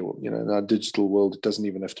 okay, well, in our digital world, it doesn't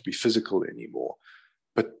even have to be physical anymore.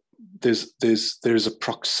 But there's a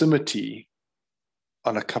proximity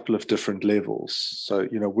on a couple of different levels. So,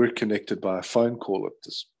 we're connected by a phone call at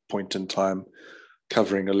this point in time,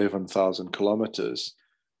 covering 11,000 kilometers.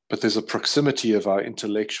 But there's a proximity of our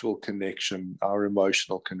intellectual connection, our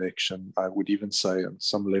emotional connection, I would even say on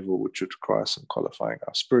some level, which would require some qualifying,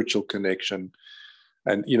 our spiritual connection.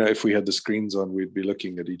 And, if we had the screens on, we'd be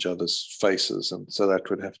looking at each other's faces. And so that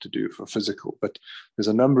would have to do for physical. But there's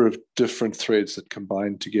a number of different threads that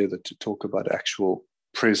combine together to talk about actual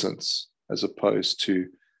presence, as opposed to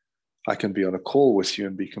I can be on a call with you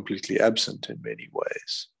and be completely absent in many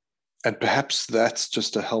ways. And perhaps that's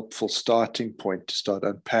just a helpful starting point to start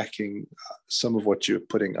unpacking some of what you're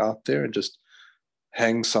putting out there and just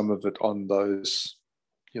hang some of it on those,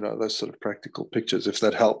 those sort of practical pictures, if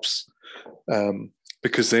that helps.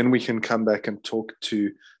 Because then we can come back and talk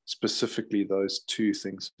to specifically those two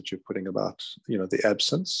things that you're putting about, the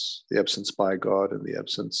absence by God and the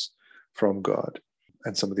absence from God,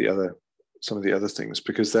 and some of the other things,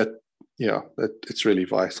 because that it's really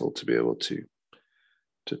vital to be able to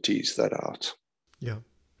tease that out. Yeah.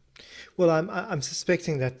 Well, I'm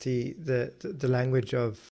suspecting that the language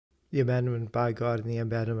of the abandonment by God and the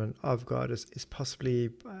abandonment of God is possibly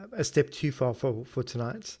a step too far for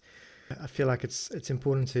tonight. I feel like it's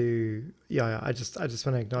important to I just want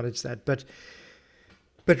to acknowledge that, but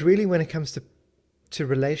really when it comes to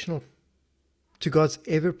relational, to God's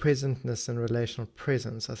ever-presentness and relational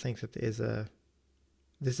presence, I think that there's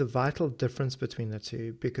a vital difference between the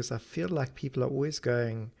two, because I feel like people are always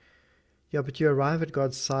going, yeah, but you arrive at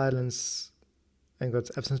God's silence and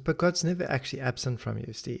God's absence, but God's never actually absent from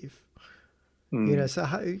you, Steve. So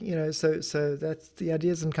how, so that's, the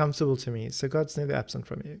idea is uncomfortable to me. So God's never absent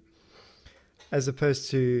from you, as opposed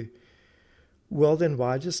to, well, then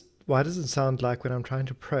why does it sound like when I'm trying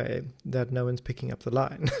to pray that no one's picking up the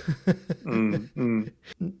line?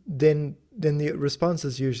 Then the response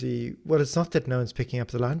is usually, well, it's not that no one's picking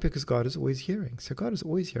up the line, because God is always hearing. So God is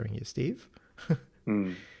always hearing you, Steve.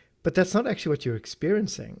 But that's not actually what you're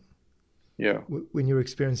experiencing. Yeah. When you're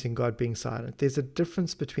experiencing God being silent, there's a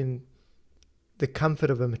difference between the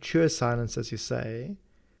comfort of a mature silence, as you say,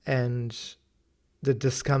 and the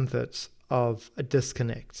discomfort of a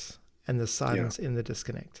disconnect, and the silence in the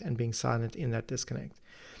disconnect, and being silent in that disconnect.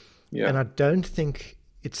 Yeah. And I don't think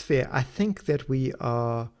it's fair. I think that we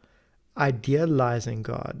are idealizing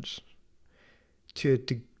God to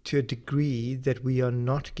a degree that we are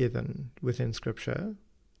not given within Scripture,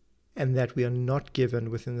 and that we are not given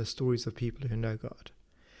within the stories of people who know God.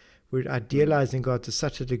 We're idealizing God to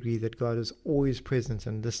such a degree that God is always present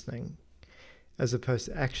and listening, as opposed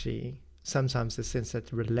to actually sometimes the sense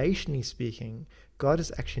that, relationally speaking, God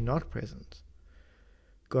is actually not present.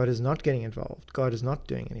 God is not getting involved. God is not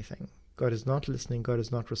doing anything. God is not listening. God is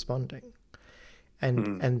not responding.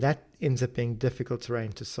 And that ends up being difficult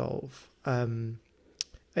terrain to solve. Am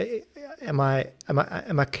I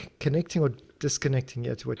connecting or disconnecting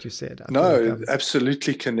here to what you said? No,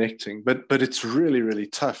 absolutely connecting. But it's really, really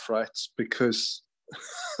tough, right? Because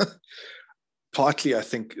partly I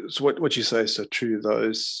think what you say is so true.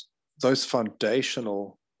 Those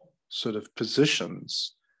foundational sort of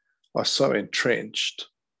positions are so entrenched.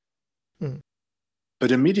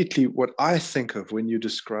 But immediately what I think of when you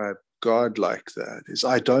describe God like that is,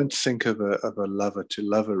 I don't think of a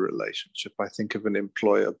lover-to-lover relationship. I think of an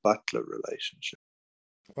employer-butler relationship.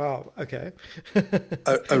 Wow, okay.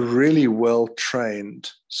 a really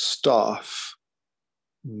well-trained staff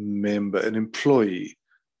member, an employee.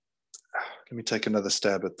 Let me take another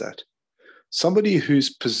stab at that. Somebody whose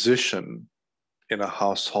position in a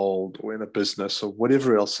household or in a business or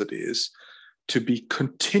whatever else it is, to be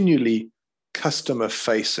continually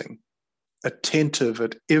customer-facing, attentive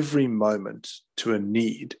at every moment to a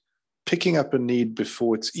need, picking up a need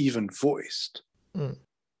before it's even voiced.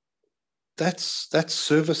 That's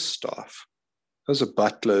service staff. Those are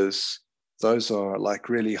butlers. Those are like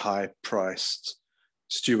really high-priced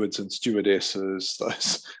stewards and stewardesses.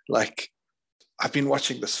 Those, like, I've been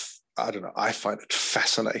watching this, I don't know, I find it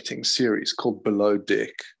fascinating series called Below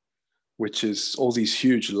Deck, which is all these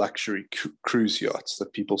huge luxury cruise yachts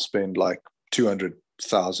that people spend like $200,000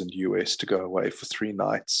 US to go away for 3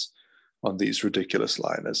 nights on these ridiculous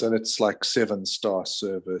liners. And it's like 7-star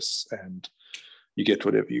service and you get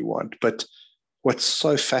whatever you want. But what's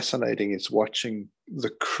so fascinating is watching the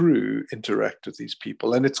crew interact with these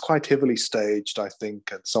people. And it's quite heavily staged, I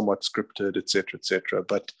think, and somewhat scripted, et cetera,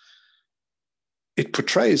 but it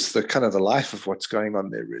portrays the kind of the life of what's going on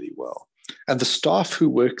there really well. And the staff who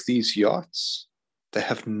work these yachts, they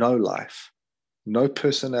have no life, no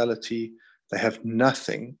personality, they have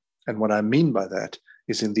nothing. And what I mean by that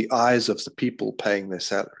is in the eyes of the people paying their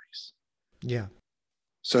salaries. Yeah.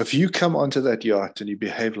 So if you come onto that yacht and you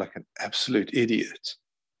behave like an absolute idiot,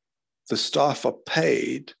 the staff are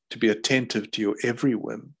paid to be attentive to your every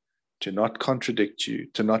whim, to not contradict you,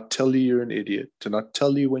 to not tell you you're an idiot, to not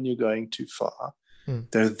tell you when you're going too far.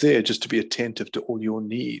 They're there just to be attentive to all your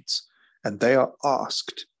needs. And they are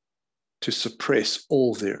asked to suppress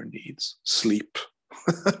all their needs, sleep,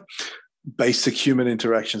 basic human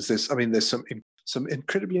interactions. There's some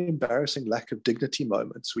incredibly embarrassing lack of dignity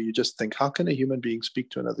moments where you just think, how can a human being speak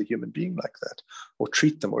to another human being like that, or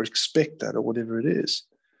treat them, or expect that, or whatever it is?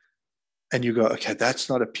 And you go, okay, that's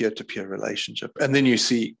not a peer-to-peer relationship. And then you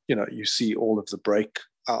see all of the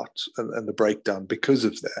breakout and the breakdown because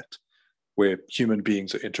of that, where human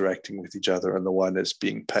beings are interacting with each other and the one is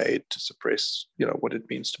being paid to suppress, what it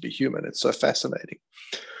means to be human. It's so fascinating.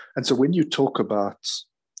 And so when you talk about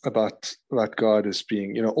God as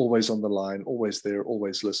being, always on the line, always there,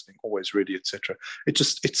 always listening, always ready, etc.,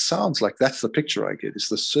 it sounds like that's the picture I get, is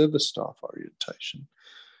the service staff orientation.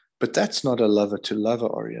 But that's not a lover-to-lover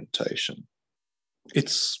orientation.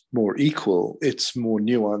 it's more equal, it's more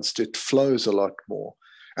nuanced, it flows a lot more.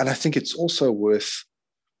 And I think it's also worth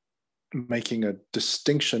making a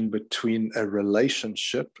distinction between a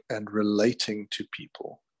relationship and relating to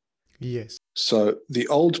people. Yes. So the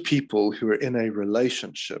old people who are in a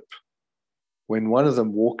relationship, when one of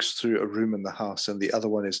them walks through a room in the house and the other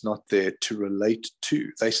one is not there to relate to,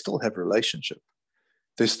 they still have relationship.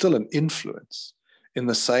 There's still an influence. In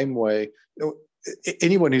the same way,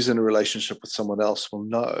 anyone who's in a relationship with someone else will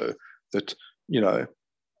know that,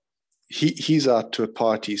 he's out to a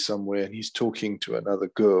party somewhere and he's talking to another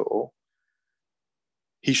girl.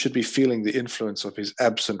 He should be feeling the influence of his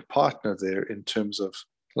absent partner there, in terms of,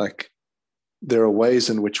 like, there are ways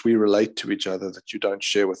in which we relate to each other that you don't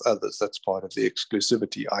share with others. That's part of the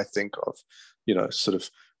exclusivity, I think, of, sort of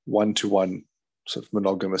one-to-one sort of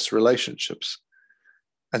monogamous relationships.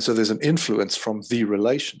 And so there's an influence from the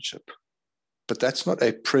relationship, but that's not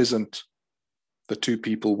a present, the two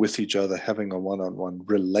people with each other having a one-on-one,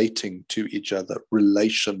 relating to each other,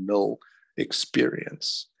 relational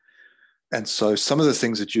experience. And so some of the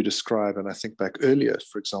things that you describe, and I think back earlier,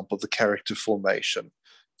 for example, the character formation,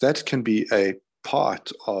 that can be a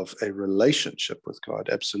part of a relationship with God,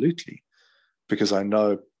 absolutely. Because I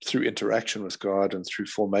know through interaction with God and through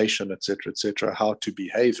formation, et cetera, how to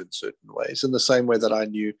behave in certain ways, in the same way that I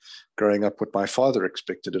knew growing up what my father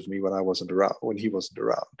expected of me when he wasn't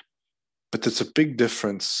around. But there's a big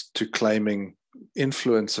difference to claiming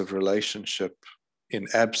influence of relationship in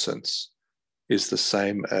absence is the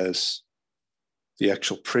same as the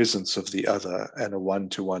actual presence of the other and a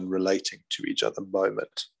one-to-one relating to each other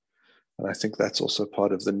moment. And I think that's also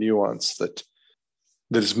part of the nuance that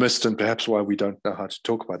is missed, and perhaps why we don't know how to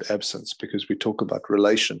talk about absence, because we talk about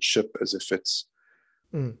relationship as if it's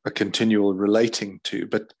a continual relating to,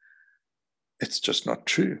 but it's just not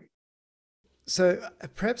true. So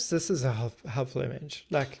perhaps this is a helpful image,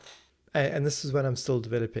 and this is what I'm still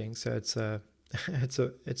developing. So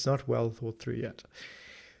it's not well thought through yet.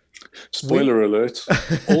 Spoiler alert,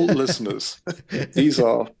 all listeners, these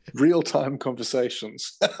are real-time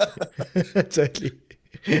conversations. Totally.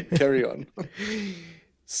 Carry on.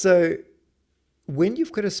 So when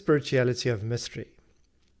you've got a spirituality of mystery,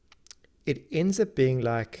 it ends up being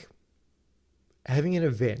like having an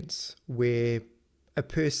event where a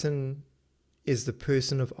person is the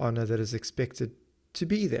person of honor that is expected to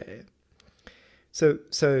be there. So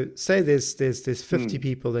say there's 50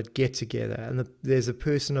 people that get together, and there's a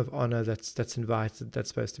person of honor that's invited, that's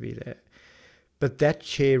supposed to be there, but that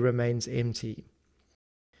chair remains empty.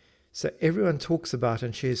 So everyone talks about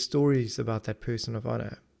and shares stories about that person of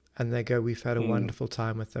honor, and they go, we've had a wonderful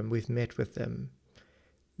time with them, we've met with them.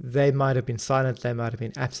 They might have been silent, they might have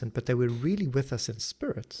been absent, but they were really with us in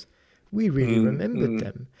spirit. We really remembered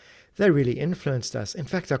them. They really influenced us. In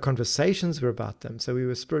fact, our conversations were about them. So we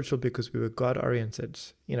were spiritual because we were God-oriented.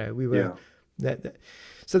 We were that.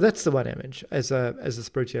 So that's the one image as a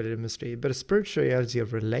spirituality of mystery. But a spirituality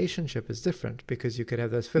of relationship is different, because you could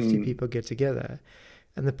have those 50 people get together,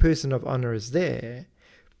 and the person of honor is there.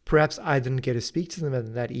 Perhaps I didn't get to speak to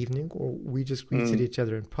them that evening, or we just greeted each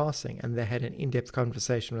other in passing, and they had an in-depth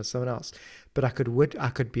conversation with someone else. But I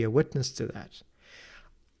could be a witness to that.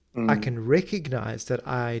 I can recognize that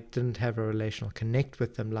I didn't have a relational connect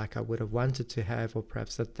with them like I would have wanted to have, or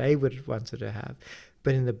perhaps that they would have wanted to have.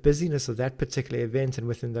 But in the busyness of that particular event and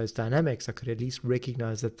within those dynamics, I could at least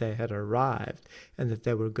recognize that they had arrived and that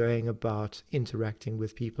they were going about interacting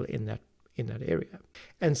with people in that area.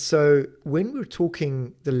 And so when we're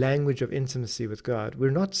talking the language of intimacy with God,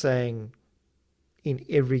 we're not saying in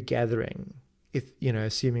every gathering, if,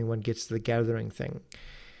 assuming one gets to the gathering thing,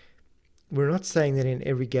 we're not saying that in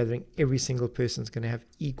every gathering, every single person is going to have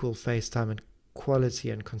equal face time and quality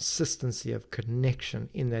and consistency of connection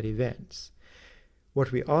in that event.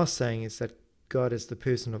 What we are saying is that God, as the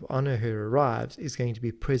person of honor who arrives, is going to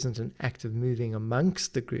be present and active, moving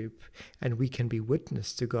amongst the group, and we can be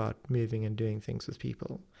witness to God moving and doing things with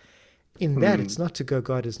people. In that, it's not to go,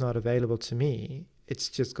 God is not available to me. It's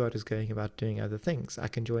just God is going about doing other things. I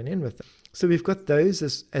can join in with them. So we've got those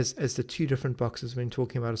as the two different boxes when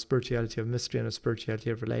talking about a spirituality of mystery and a spirituality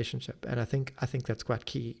of relationship. And I think that's quite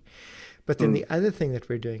key. But then the other thing that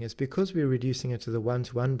we're doing is, because we're reducing it to the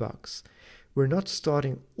one-to-one box, we're not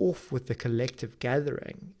starting off with the collective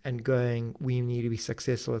gathering and going, we need to be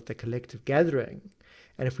successful at the collective gathering.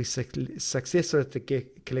 And if we're successful at the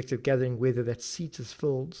collective gathering, whether that seat is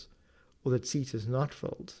filled or that seat is not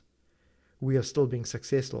filled, we are still being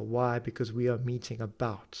successful. Why? Because we are meeting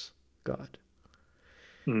about God.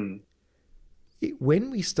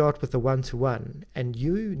 When we start with the one-to-one, and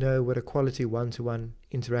you know what a quality one-to-one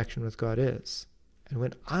interaction with God is, And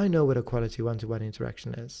when I know what a quality one-to-one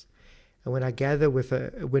interaction is, and when we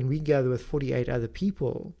gather with 48 other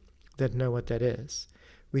people that know what that is,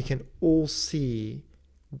 we can all see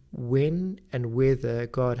when and whether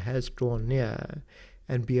God has drawn near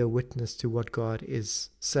and be a witness to what God is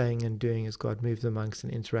saying and doing as God moves amongst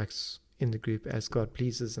and interacts in the group as God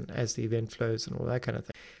pleases and as the event flows and all that kind of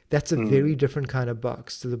thing. That's a very different kind of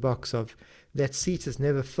box to the box of that seat is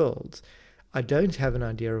never filled. I don't have an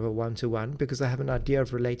idea of a one-to-one because I have an idea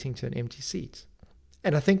of relating to an empty seat.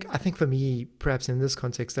 And I think for me, perhaps in this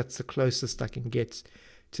context, that's the closest I can get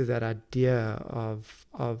to that idea of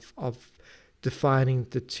defining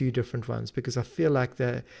the two different ones, because I feel like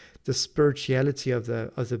the spirituality of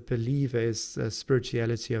the believer is the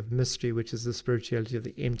spirituality of mystery, which is the spirituality of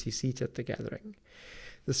the empty seat at the gathering.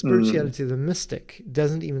 The spirituality of the mystic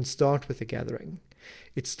doesn't even start with the gathering.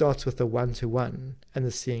 It starts with the one-to-one and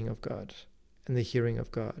the seeing of God and the hearing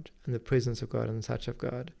of God and the presence of God and the touch of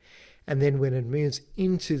God. And then when it moves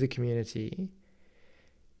into the community,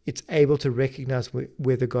 it's able to recognize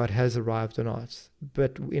whether God has arrived or not.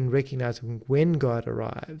 But in recognizing when God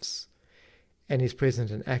arrives and is present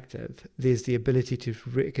and active, there's the ability to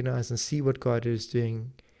recognize and see what God is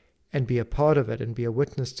doing and be a part of it and be a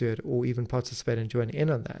witness to it, or even participate and join in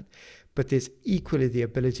on that. But there's equally the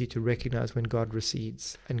ability to recognize when God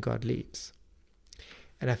recedes and God leaves.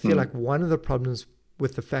 And I feel like one of the problems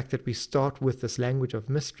with the fact that we start with this language of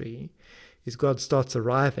mystery is God starts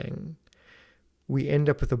arriving. We end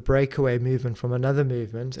up with a breakaway movement from another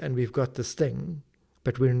movement, and we've got this thing,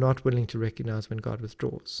 but we're not willing to recognize when God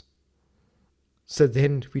withdraws. So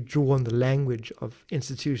then we draw on the language of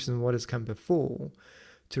institutions and what has come before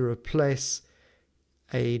to replace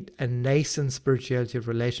a nascent spirituality of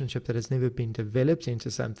relationship that has never been developed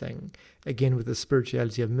into something, again with the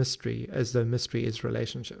spirituality of mystery, as though mystery is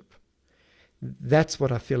relationship. That's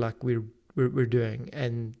what I feel like we're doing,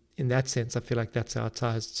 and in that sense, I feel like that's our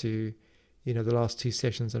ties to, the last two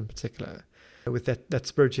sessions in particular, with that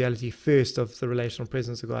spirituality first of the relational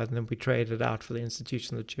presence of God, and then we trade it out for the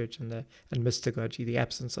institution of the church and mystagogy, the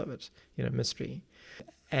absence of it, mystery,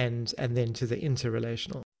 and then to the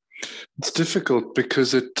interrelational. It's difficult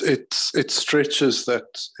because it stretches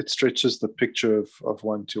the picture of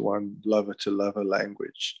one-to-one, lover-to-lover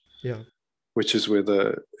language. Yeah. Which is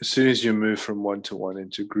where as soon as you move from one-to-one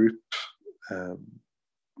into group,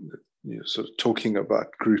 sort of talking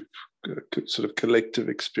about group, sort of collective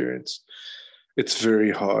experience, it's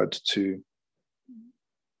very hard to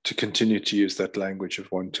continue to use that language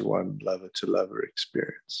of one-to-one, lover-to-lover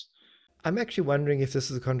experience. I'm actually wondering if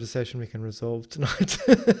this is a conversation we can resolve tonight.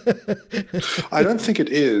 I don't think it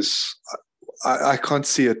is. I can't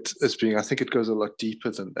see it as being, I think it goes a lot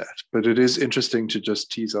deeper than that, but it is interesting to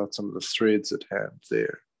just tease out some of the threads at hand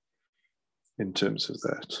there in terms of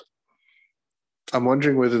that. I'm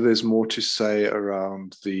wondering whether there's more to say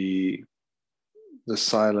around the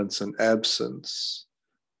silence and absence.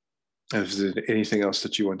 Is there anything else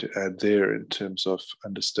that you want to add there in terms of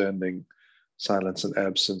understanding silence and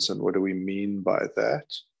absence, and what do we mean by that?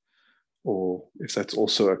 Or if that's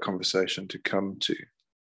also a conversation to come to.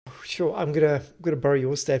 Sure, I'm gonna borrow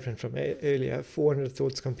your statement from earlier. 400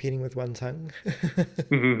 thoughts competing with one tongue.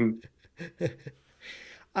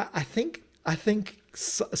 I think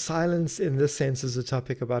silence in this sense is a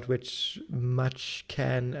topic about which much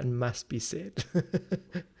can and must be said.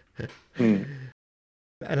 And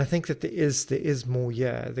I think that there is more.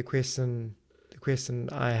 Yeah, the question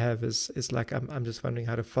I have is like I'm just wondering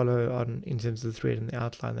how to follow on in terms of the thread and the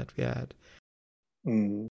outline that we had.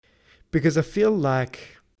 Because I feel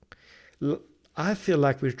like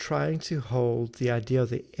we're trying to hold the idea of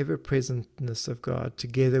the ever-presentness of God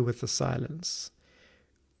together with the silence,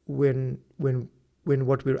 when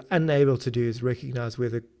what we're unable to do is recognize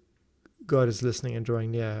whether God is listening and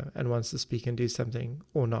drawing near and wants to speak and do something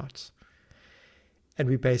or not. And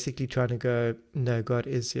we're basically trying to go, no, God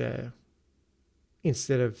is here,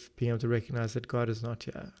 instead of being able to recognize that God is not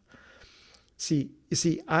here. You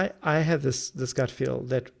see, I have this gut feel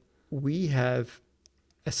that we have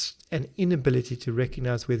an inability to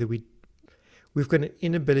recognize whether we've got an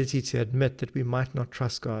inability to admit that we might not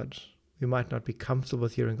trust God. We might not be comfortable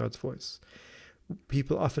with hearing God's voice.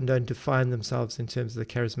 People often don't define themselves in terms of the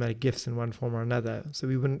charismatic gifts in one form or another. So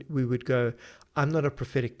we would go, I'm not a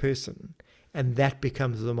prophetic person. And that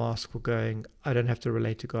becomes the mask for going, I don't have to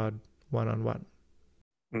relate to God one-on-one.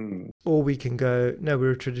 Or we can go, no,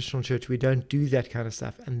 we're a traditional church. We don't do that kind of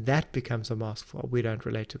stuff. And that becomes a mask for we don't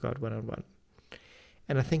relate to God one-on-one.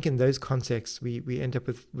 And I think in those contexts, we end up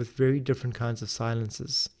with very different kinds of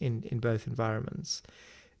silences in both environments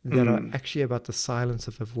that are actually about the silence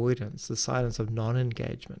of avoidance, the silence of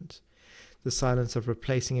non-engagement, the silence of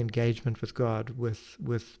replacing engagement with God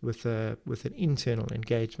with an internal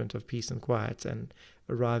engagement of peace and quiet, and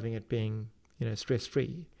arriving at being, stress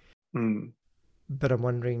free. But I'm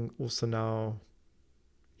wondering also now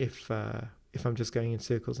if I'm just going in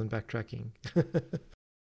circles and backtracking.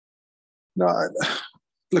 No,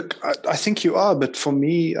 look, I think you are, but for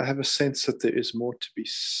me, I have a sense that there is more to be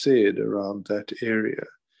said around that area,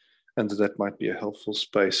 and that might be a helpful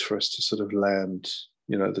space for us to sort of land,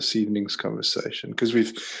 this evening's conversation, because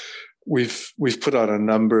we've put out a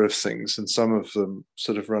number of things, and some of them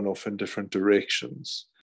sort of run off in different directions.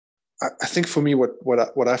 I think for me,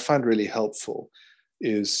 what I find really helpful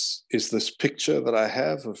is this picture that I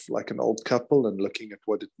have of like an old couple, and looking at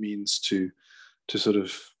what it means to sort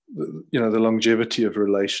of, the longevity of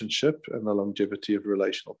relationship and the longevity of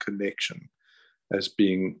relational connection as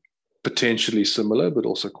being potentially similar, but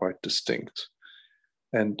also quite distinct.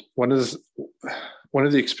 And one of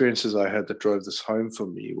the experiences I had that drove this home for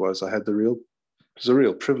me was it was a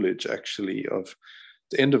real privilege, actually, of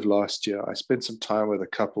the end of last year. I spent some time with a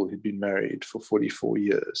couple who'd been married for 44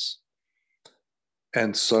 years.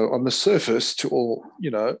 And so on the surface, to all,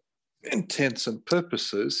 intents and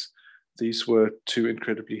purposes, these were two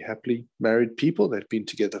incredibly happily married people. They'd been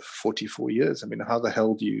together for 44 years. I mean, how the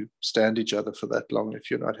hell do you stand each other for that long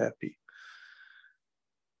if you're not happy?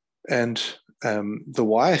 And the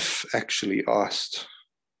wife actually asked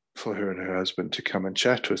for her and her husband to come and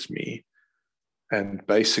chat with me, and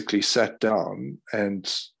basically sat down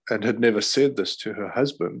and had never said this to her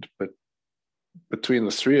husband, but between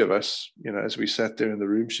the three of us, as we sat there in the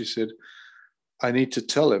room, she said, I need to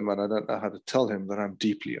tell him, and I don't know how to tell him, that I'm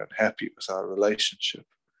deeply unhappy with our relationship,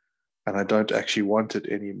 and I don't actually want it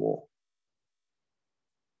anymore,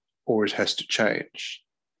 or it has to change.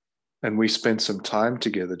 And we spent some time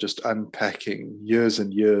together just unpacking years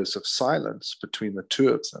and years of silence between the two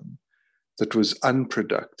of them that was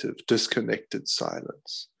unproductive, disconnected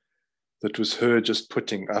silence, that was her just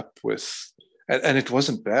putting up with, and it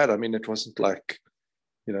wasn't bad. I mean, it wasn't like,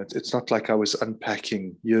 it's not like I was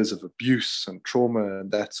unpacking years of abuse and trauma and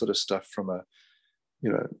that sort of stuff from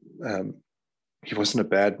he wasn't a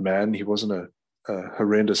bad man. He wasn't a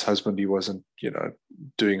horrendous husband. He wasn't,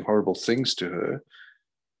 doing horrible things to her.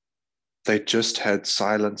 They just had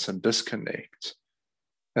silence and disconnect.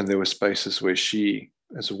 And there were spaces where she,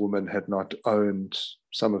 as a woman, had not owned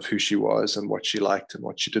some of who she was and what she liked and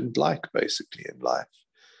what she didn't like, basically, in life,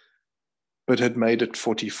 but had made it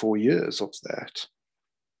 44 years of that.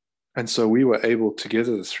 And so we were able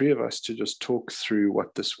together, the three of us, to just talk through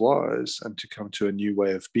what this was and to come to a new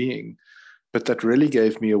way of being. But that really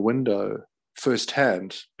gave me a window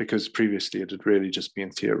firsthand, because previously it had really just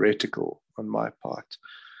been theoretical on my part,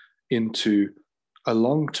 into a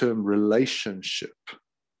long-term relationship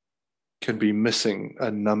can be missing a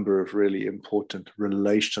number of really important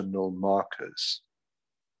relational markers.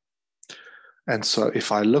 And so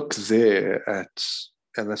if I look there at,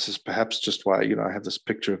 and this is perhaps just why, I have this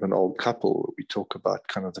picture of an old couple, we talk about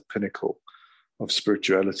kind of the pinnacle of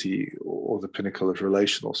spirituality, or the pinnacle of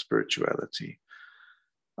relational spirituality.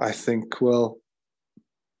 I think, well,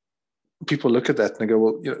 people look at that and they go,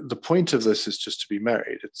 well, the point of this is just to be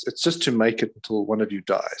married. It's just to make it until one of you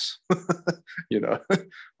dies,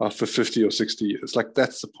 after 50 or 60 years. Like,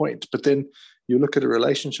 that's the point. But then you look at a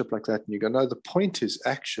relationship like that and you go, no, the point is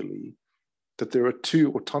actually that there are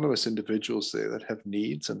two autonomous individuals there that have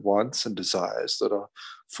needs and wants and desires, that are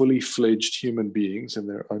fully fledged human beings in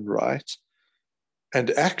their own right.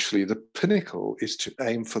 And actually the pinnacle is to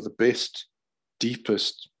aim for the best,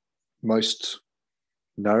 deepest, most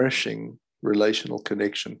nourishing relational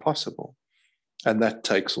connection possible. And that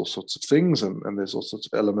takes all sorts of things, and there's all sorts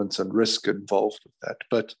of elements and risk involved with that.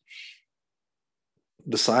 But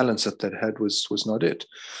the silence that had was not it.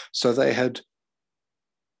 So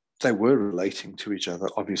they were relating to each other,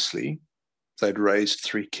 obviously. They'd raised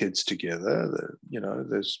 3 kids together.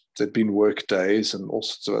 There'd been work days and all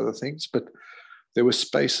sorts of other things, but there were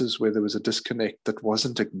spaces where there was a disconnect that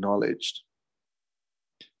wasn't acknowledged.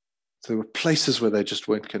 There were places where they just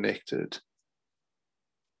weren't connected,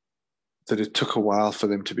 that it took a while for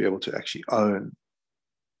them to be able to actually own,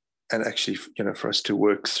 and actually, for us to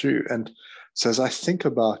work through. And so as I think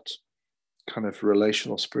about kind of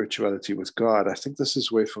relational spirituality with God, I think this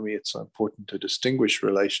is where, for me, it's so important to distinguish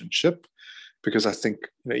relationship, because I think,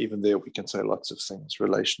 even there we can say lots of things.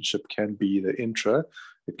 Relationship can be the intra,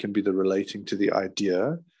 it can be the relating to the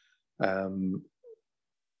idea.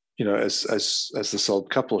 As this old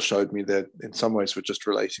couple showed me, that in some ways we're just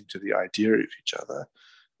relating to the idea of each other,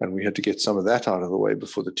 and we had to get some of that out of the way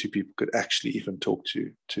before the two people could actually even talk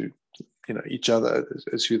to each other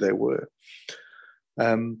as who they were.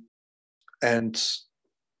 And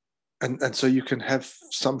so you can have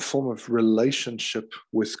some form of relationship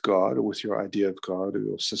with God, or with your idea of God, or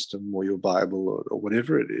your system, or your Bible, or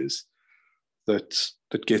whatever it is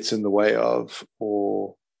that gets in the way of,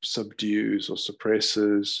 or subdues, or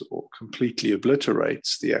suppresses, or completely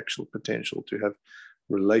obliterates the actual potential to have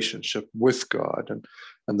relationship with God.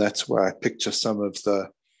 And that's where I picture some of the,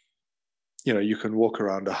 you can walk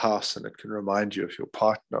around a house and it can remind you of your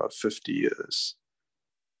partner of 50 years.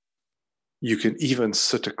 You can even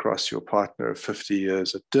sit across your partner of 50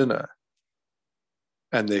 years at dinner,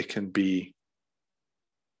 and there can be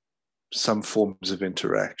some forms of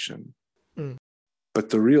interaction. But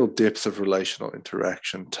the real depth of relational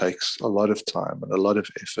interaction takes a lot of time and a lot of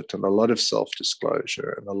effort and a lot of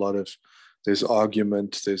self-disclosure and there's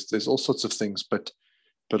argument, there's all sorts of things, but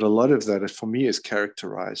a lot of that, for me, is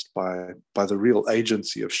characterized by the real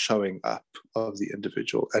agency of showing up of the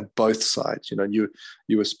individual at both sides. You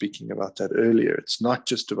were speaking about that earlier. It's not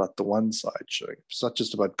just about the one side showing up. It's not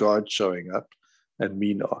just about God showing up and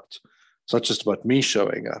me not. It's not just about me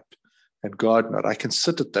showing up and God not. I can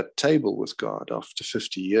sit at that table with God after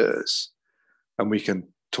 50 years, and we can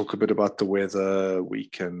talk a bit about the weather.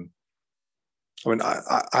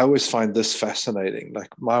 I always find this fascinating. Like,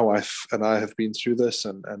 my wife and I have been through this,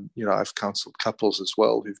 and I've counseled couples as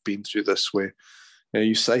well who've been through this, where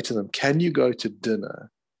you say to them, can you go to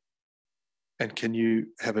dinner and can you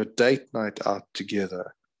have a date night out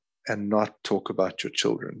together and not talk about your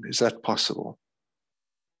children? Is that possible?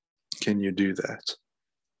 Can you do that?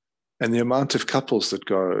 And the amount of couples that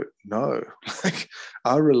go, no, like,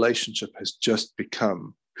 our relationship has just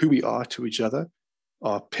become who we are to each other,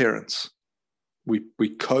 our parents. We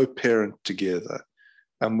co-parent together,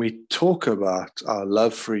 and we talk about our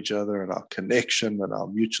love for each other and our connection and our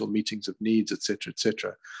mutual meetings of needs, etc.,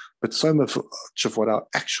 etc. But so much of what our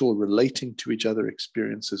actual relating to each other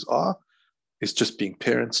experiences are is just being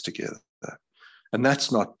parents together. And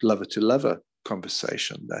that's not lover to lover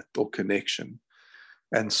conversation, or connection.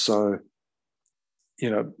 And so,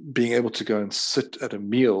 being able to go and sit at a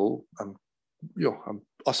meal, I'm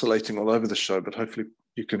oscillating all over the show, but hopefully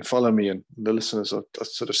you can follow me and the listeners are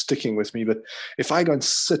sort of sticking with me. But if I go and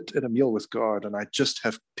sit at a meal with God and I just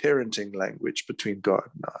have parenting language between God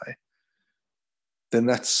and I, then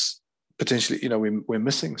that's potentially, we're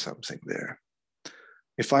missing something there.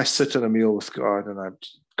 If I sit at a meal with God and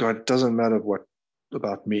God, it doesn't matter what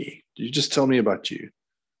about me. You just tell me about you.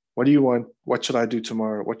 What do you want? What should I do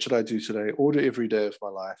tomorrow? What should I do today? Order every day of my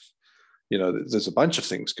life. There's a bunch of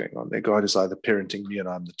things going on there. God is either parenting me and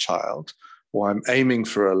I'm the child, or I'm aiming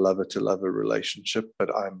for a lover-to-lover relationship, but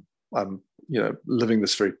I'm living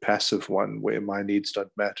this very passive one where my needs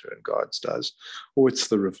don't matter and God's does. Or it's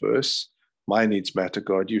the reverse. My needs matter,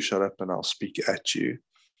 God, you shut up and I'll speak at you.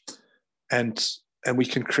 And we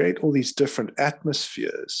can create all these different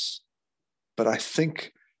atmospheres, but I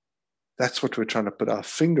think that's what we're trying to put our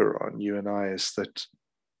finger on, you and I, is that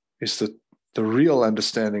the real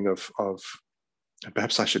understanding of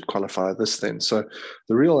perhaps I should qualify this then. So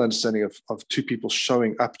the real understanding of two people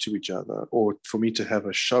showing up to each other, or for me to have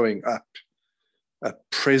a showing up, a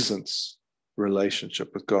presence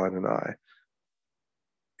relationship with God and I,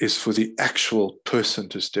 is for the actual person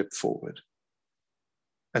to step forward.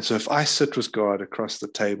 And so if I sit with God across the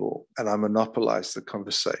table and I monopolize the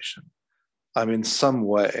conversation, I'm in some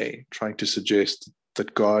way trying to suggest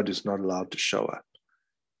that God is not allowed to show up.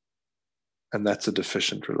 And that's a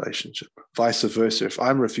deficient relationship. Vice versa, if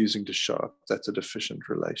I'm refusing to show up, that's a deficient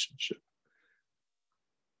relationship.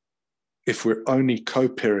 If we're only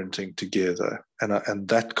co-parenting together, and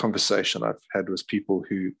that conversation I've had with people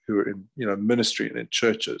who are in ministry and in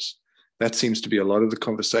churches, that seems to be a lot of the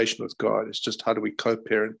conversation with God, is just how do we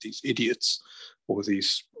co-parent these idiots or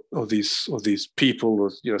these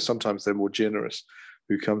people, or sometimes they're more generous,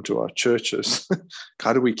 who come to our churches.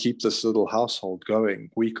 How do we keep this little household going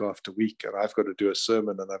week after week? And I've got to do a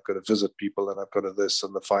sermon, and I've got to visit people, and I've got to this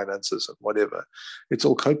and the finances and whatever. It's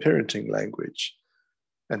all co-parenting language.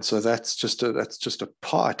 And so that's just a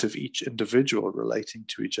part of each individual relating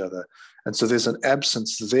to each other. And so there's an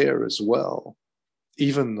absence there as well.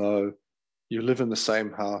 Even though you live in the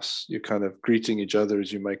same house, you're kind of greeting each other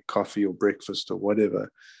as you make coffee or breakfast or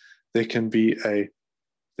whatever, there can be a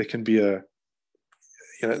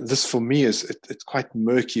this for me it's quite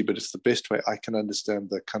murky, but it's the best way I can understand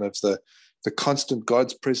the kind of the constant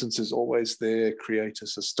God's presence is always there, create a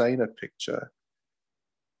sustainer picture.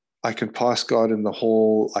 I can pass God in the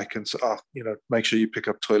hall. I can say, make sure you pick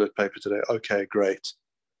up toilet paper today. Okay, great.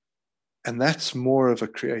 And that's more of a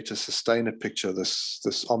creator sustainer picture,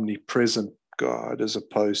 this omnipresent God, as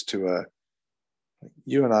opposed to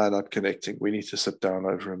You and I are not connecting. We need to sit down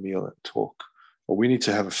over a meal and talk, or we need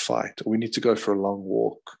to have a fight, or we need to go for a long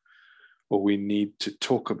walk, or we need to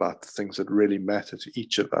talk about the things that really matter to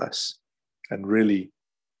each of us and really,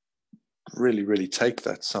 really, really take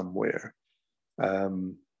that somewhere.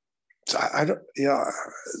 So I don't, yeah,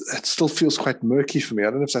 it still feels quite murky for me. I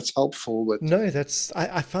don't know if that's helpful, but No,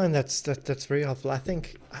 I find that's very helpful. I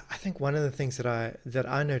think one of the things that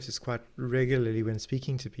I notice quite regularly when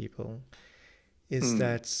speaking to people is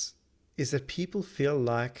that people feel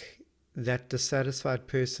like that dissatisfied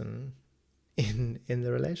person in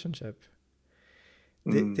the relationship.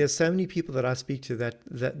 There's so many people that I speak to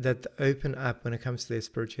that open up when it comes to their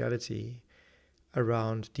spirituality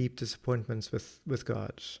around deep disappointments with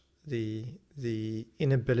God, the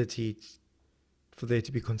inability for there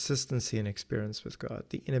to be consistency in experience with God,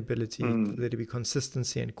 the inability for there to be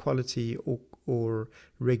consistency in quality or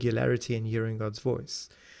regularity in hearing God's voice,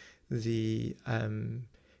 the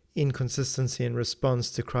inconsistency in response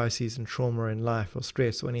to crises and trauma in life or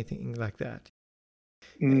stress or anything like that.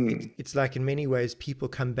 It's like in many ways people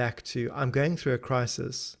come back to, I'm going through a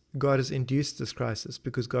crisis. God has induced this crisis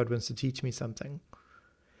because God wants to teach me something.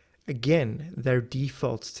 Again, their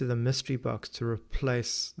defaults to the mystery box to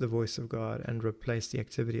replace the voice of God and replace the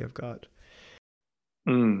activity of God.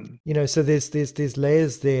 So there's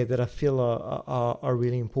layers there that I feel are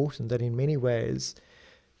really important, that in many ways,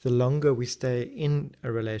 the longer we stay in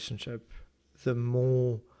a relationship, the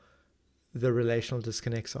more the relational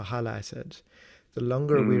disconnects are highlighted. The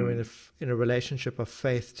longer we're in a relationship of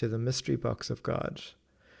faith to the mystery box of God,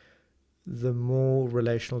 the more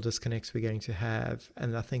relational disconnects we're going to have,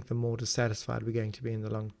 and I think the more dissatisfied we're going to be in the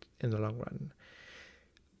long run.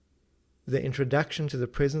 The introduction to the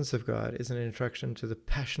presence of God is an introduction to the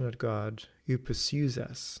passionate God who pursues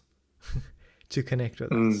us to connect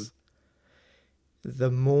with us.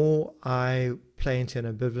 The more I play into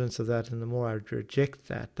an ambivalence of that and the more I reject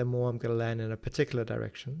that, the more I'm going to land in a particular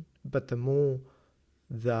direction. But the more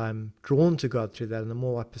that I'm drawn to God through that, and the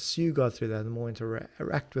more I pursue God through that, and the more I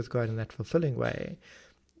interact with God in that fulfilling way,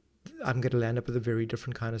 I'm going to land up with a very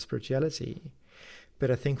different kind of spirituality.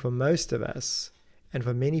 But I think for most of us, and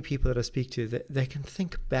for many people that I speak to, they can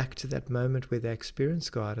think back to that moment where they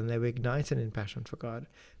experienced God and they were ignited in passion for God,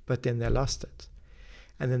 but then they lost it.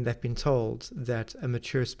 And then they've been told that a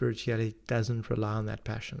mature spirituality doesn't rely on that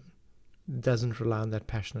passion, doesn't rely on that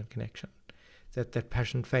passionate connection, that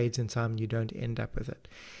passion fades in time and you don't end up with it.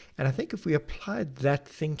 And I think if we applied that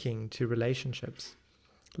thinking to relationships,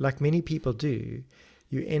 like many people do,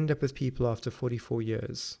 you end up with people after 44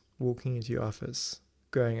 years walking into your office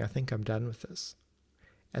going, I think I'm done with this.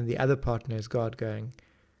 And the other partner is God going,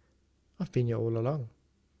 I've been here all along.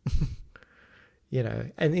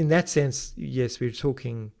 And in that sense, yes, we're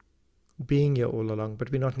talking being here all along,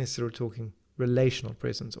 but we're not necessarily talking relational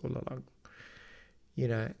presence all along.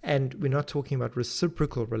 And we're not talking about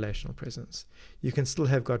reciprocal relational presence. You can still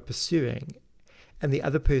have God pursuing, and the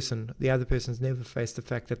other person's never faced the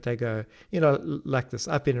fact that they go, like this.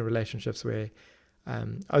 I've been in relationships where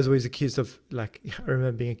I was always accused of, I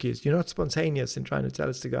remember being accused, you're not spontaneous in trying to tell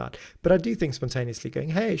us to God. But I do think spontaneously going,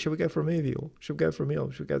 hey, should we go for a movie? Or should we go for a meal?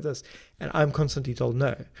 Should we go this? And I'm constantly told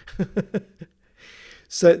no.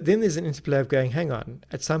 So then there's an interplay of going, hang on,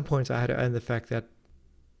 at some point I had to own the fact that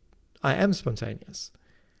I am spontaneous.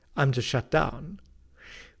 I'm just shut down.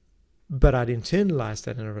 But I'd internalized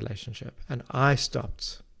that in a relationship, and I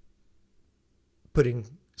stopped putting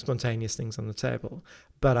spontaneous things on the table.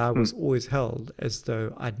 But I was always held as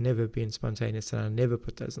though I'd never been spontaneous and I never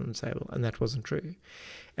put those on the table, and that wasn't true.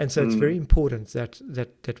 And so it's very important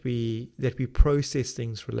that we process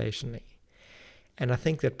things relationally. And I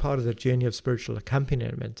think that part of the journey of spiritual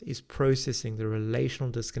accompaniment is processing the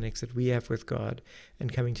relational disconnects that we have with God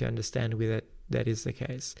and coming to understand where that is the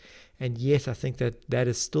case. And yet I think that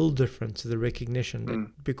is still different to the recognition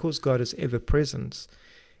that because God is ever present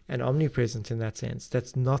and omnipresent in that sense,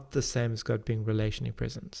 that's not the same as God being relationally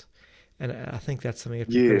present. And I think that's something that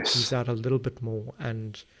we've got to tease out a little bit more.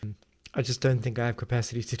 And I just don't think I have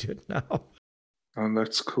capacity to do it now. And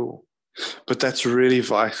that's cool. But that's really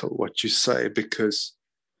vital what you say, because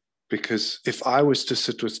if I was to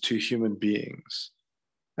sit with two human beings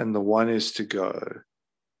and the one is to go,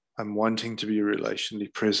 I'm wanting to be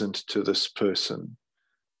relationally present to this person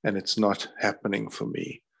and it's not happening for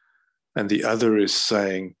me. And the other is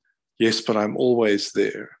saying, yes, but I'm always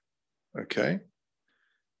there. Okay?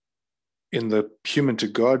 In the human to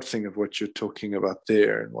God thing of what you're talking about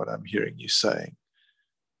there and what I'm hearing you saying,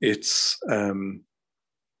 it's,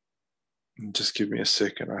 just give me a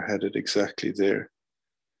second. I had it exactly there.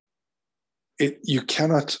 You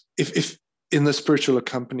cannot, if in the spiritual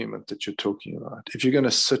accompaniment that you're talking about, if you're going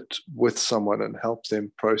to sit with someone and help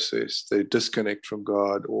them process their disconnect from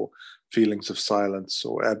God or feelings of silence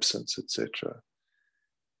or absence, etc.,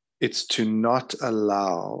 it's to not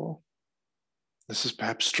allow, this is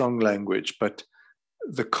perhaps strong language, but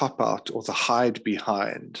the cop-out or the hide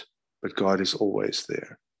behind, but God is always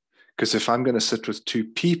there. Because if I'm going to sit with two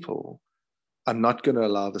people, I'm not going to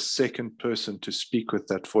allow the second person to speak with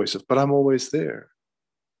that voice of, but I'm always there.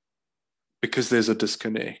 Because there's a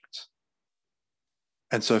disconnect.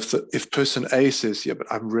 And so if person A says, yeah,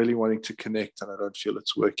 but I'm really wanting to connect and I don't feel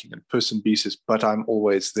it's working, and person B says, but I'm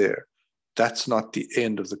always there, that's not the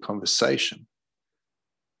end of the conversation.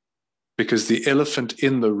 Because the elephant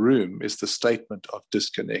in the room is the statement of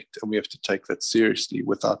disconnect, and we have to take that seriously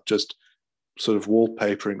without just sort of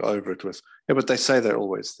wallpapering over it with, yeah, but they say they're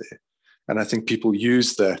always there. And I think people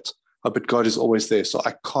use that, oh, but God is always there, so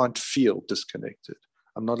I can't feel disconnected.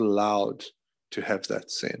 I'm not allowed to have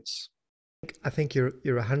that sense. I think you're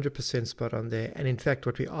 100% spot on there. And in fact,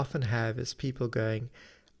 what we often have is people going,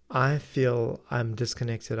 I feel I'm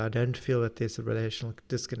disconnected. I don't feel that there's a relational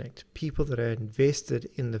disconnect. People that are invested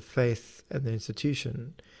in the faith and the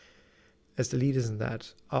institution as the leaders in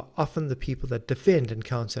that are often the people that defend and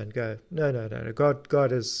counter and go, no,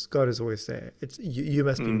 God is always there. It's you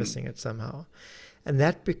must be missing it somehow. And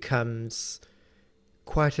that becomes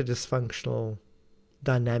quite a dysfunctional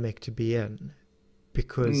dynamic to be in,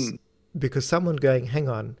 because someone going, hang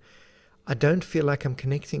on, I don't feel like I'm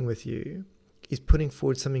connecting with you, is putting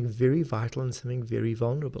forward something very vital and something very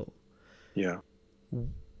vulnerable. Yeah.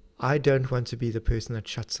 I don't want to be the person that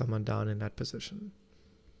shuts someone down in that position.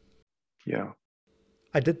 Yeah.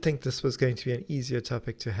 I did think this was going to be an easier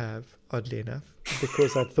topic to have, oddly enough,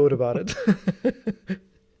 because I'd thought about it.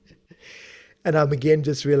 And I'm again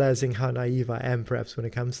just realizing how naive I am perhaps when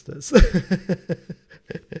it comes to this.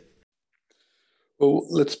 Well,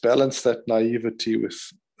 let's balance that naivety with,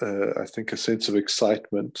 I think, a sense of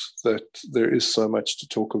excitement that there is so much to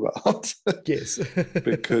talk about. Yes.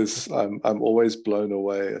 Because I'm always blown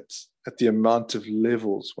away at the amount of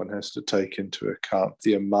levels one has to take into account,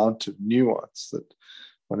 the amount of nuance that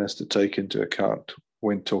one has to take into account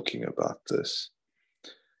when talking about this.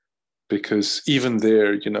 Because even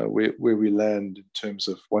there, where we land in terms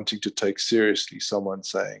of wanting to take seriously someone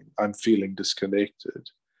saying, I'm feeling disconnected,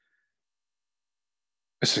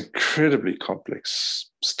 it's an incredibly complex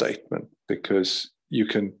statement, because you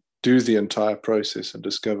can do the entire process and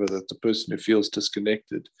discover that the person who feels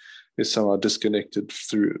disconnected is somehow disconnected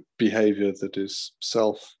through behavior that is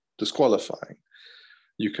self-disqualifying.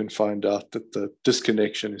 You can find out that the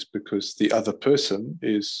disconnection is because the other person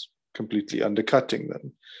is completely undercutting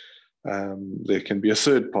them. There can be a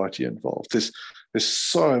third party involved. There's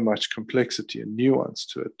so much complexity and nuance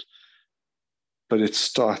to it. But it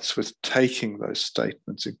starts with taking those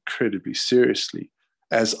statements incredibly seriously,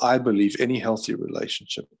 as I believe any healthy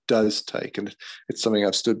relationship does take. And it's something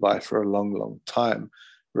I've stood by for a long, long time.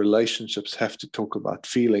 Relationships have to talk about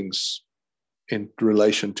feelings in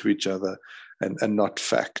relation to each other and not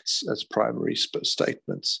facts as primary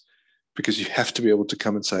statements, because you have to be able to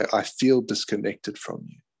come and say, I feel disconnected from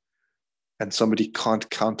you. And somebody can't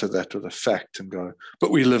counter that with a fact and go, but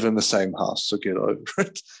we live in the same house, so get over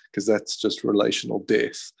it, because that's just relational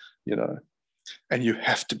death, And you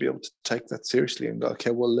have to be able to take that seriously and go, okay,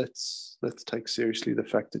 well, let's take seriously the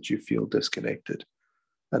fact that you feel disconnected,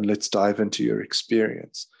 and let's dive into your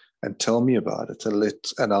experience and tell me about it,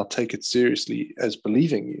 and I'll take it seriously as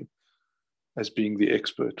believing you, as being the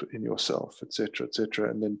expert in yourself, etc.,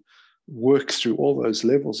 and then work through all those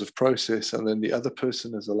levels of process, and then the other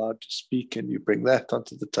person is allowed to speak, and you bring that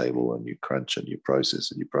onto the table, and you crunch and you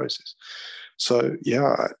process. So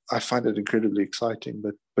yeah, I find it incredibly exciting,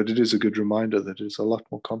 but it is a good reminder that it's a lot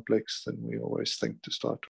more complex than we always think to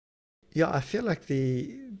start with. Yeah, I feel like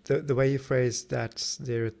the way you phrase that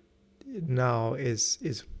there now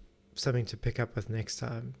is something to pick up with next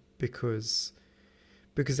time, because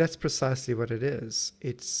that's precisely what it is.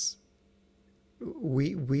 It's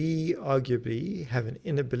we arguably have an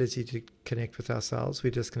inability to connect with ourselves. We're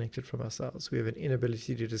disconnected from ourselves. We have an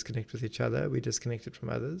inability to disconnect with each other. We're disconnected from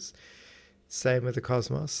others. Same with the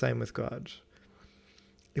cosmos, same with God.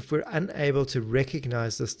 If we're unable to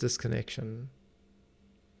recognize this disconnection,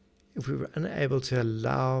 if we were unable to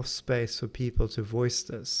allow space for people to voice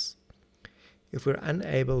this, if we're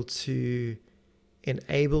unable to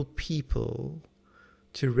enable people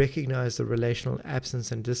to recognize the relational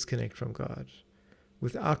absence and disconnect from God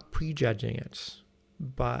without prejudging it,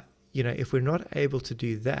 but if we're not able to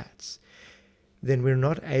do that, then we're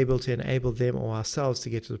not able to enable them or ourselves to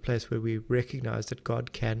get to the place where we recognize that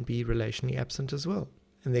God can be relationally absent as well.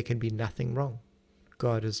 and there can be nothing wrong.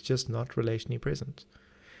 God is just not relationally present.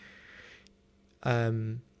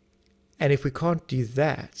 And if we can't do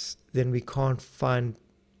that, then we can't find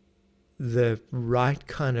the right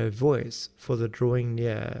kind of voice for the drawing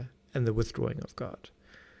near and the withdrawing of God.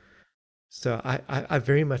 So I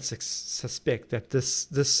very much suspect that this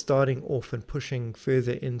starting off and pushing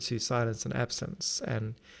further into silence and absence,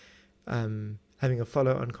 and having a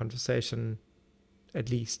follow-on conversation, at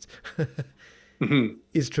least,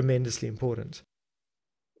 is tremendously important.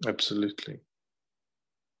 Absolutely.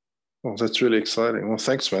 Well, that's really exciting. Well,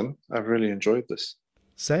 thanks, man. I've really enjoyed this.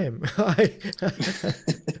 Same.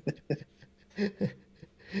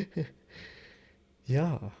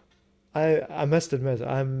 Yeah. I must admit,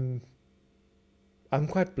 I'm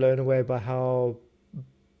quite blown away by how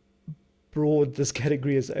broad this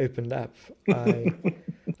category has opened up.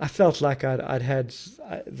 I felt like I'd had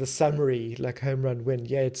the summary, like home run win.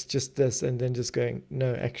 Yeah, it's just this, and then just going,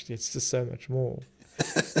 no, actually, it's just so much more.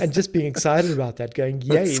 And just being excited about that, going,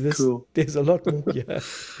 yay, cool. There's a lot more here.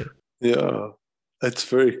 Yeah, it's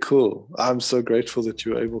very cool. I'm so grateful that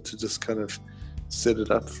you were able to just kind of set it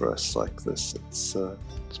up for us like this. It's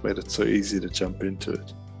made it so easy to jump into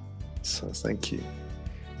it. So thank you.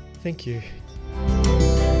 Thank you.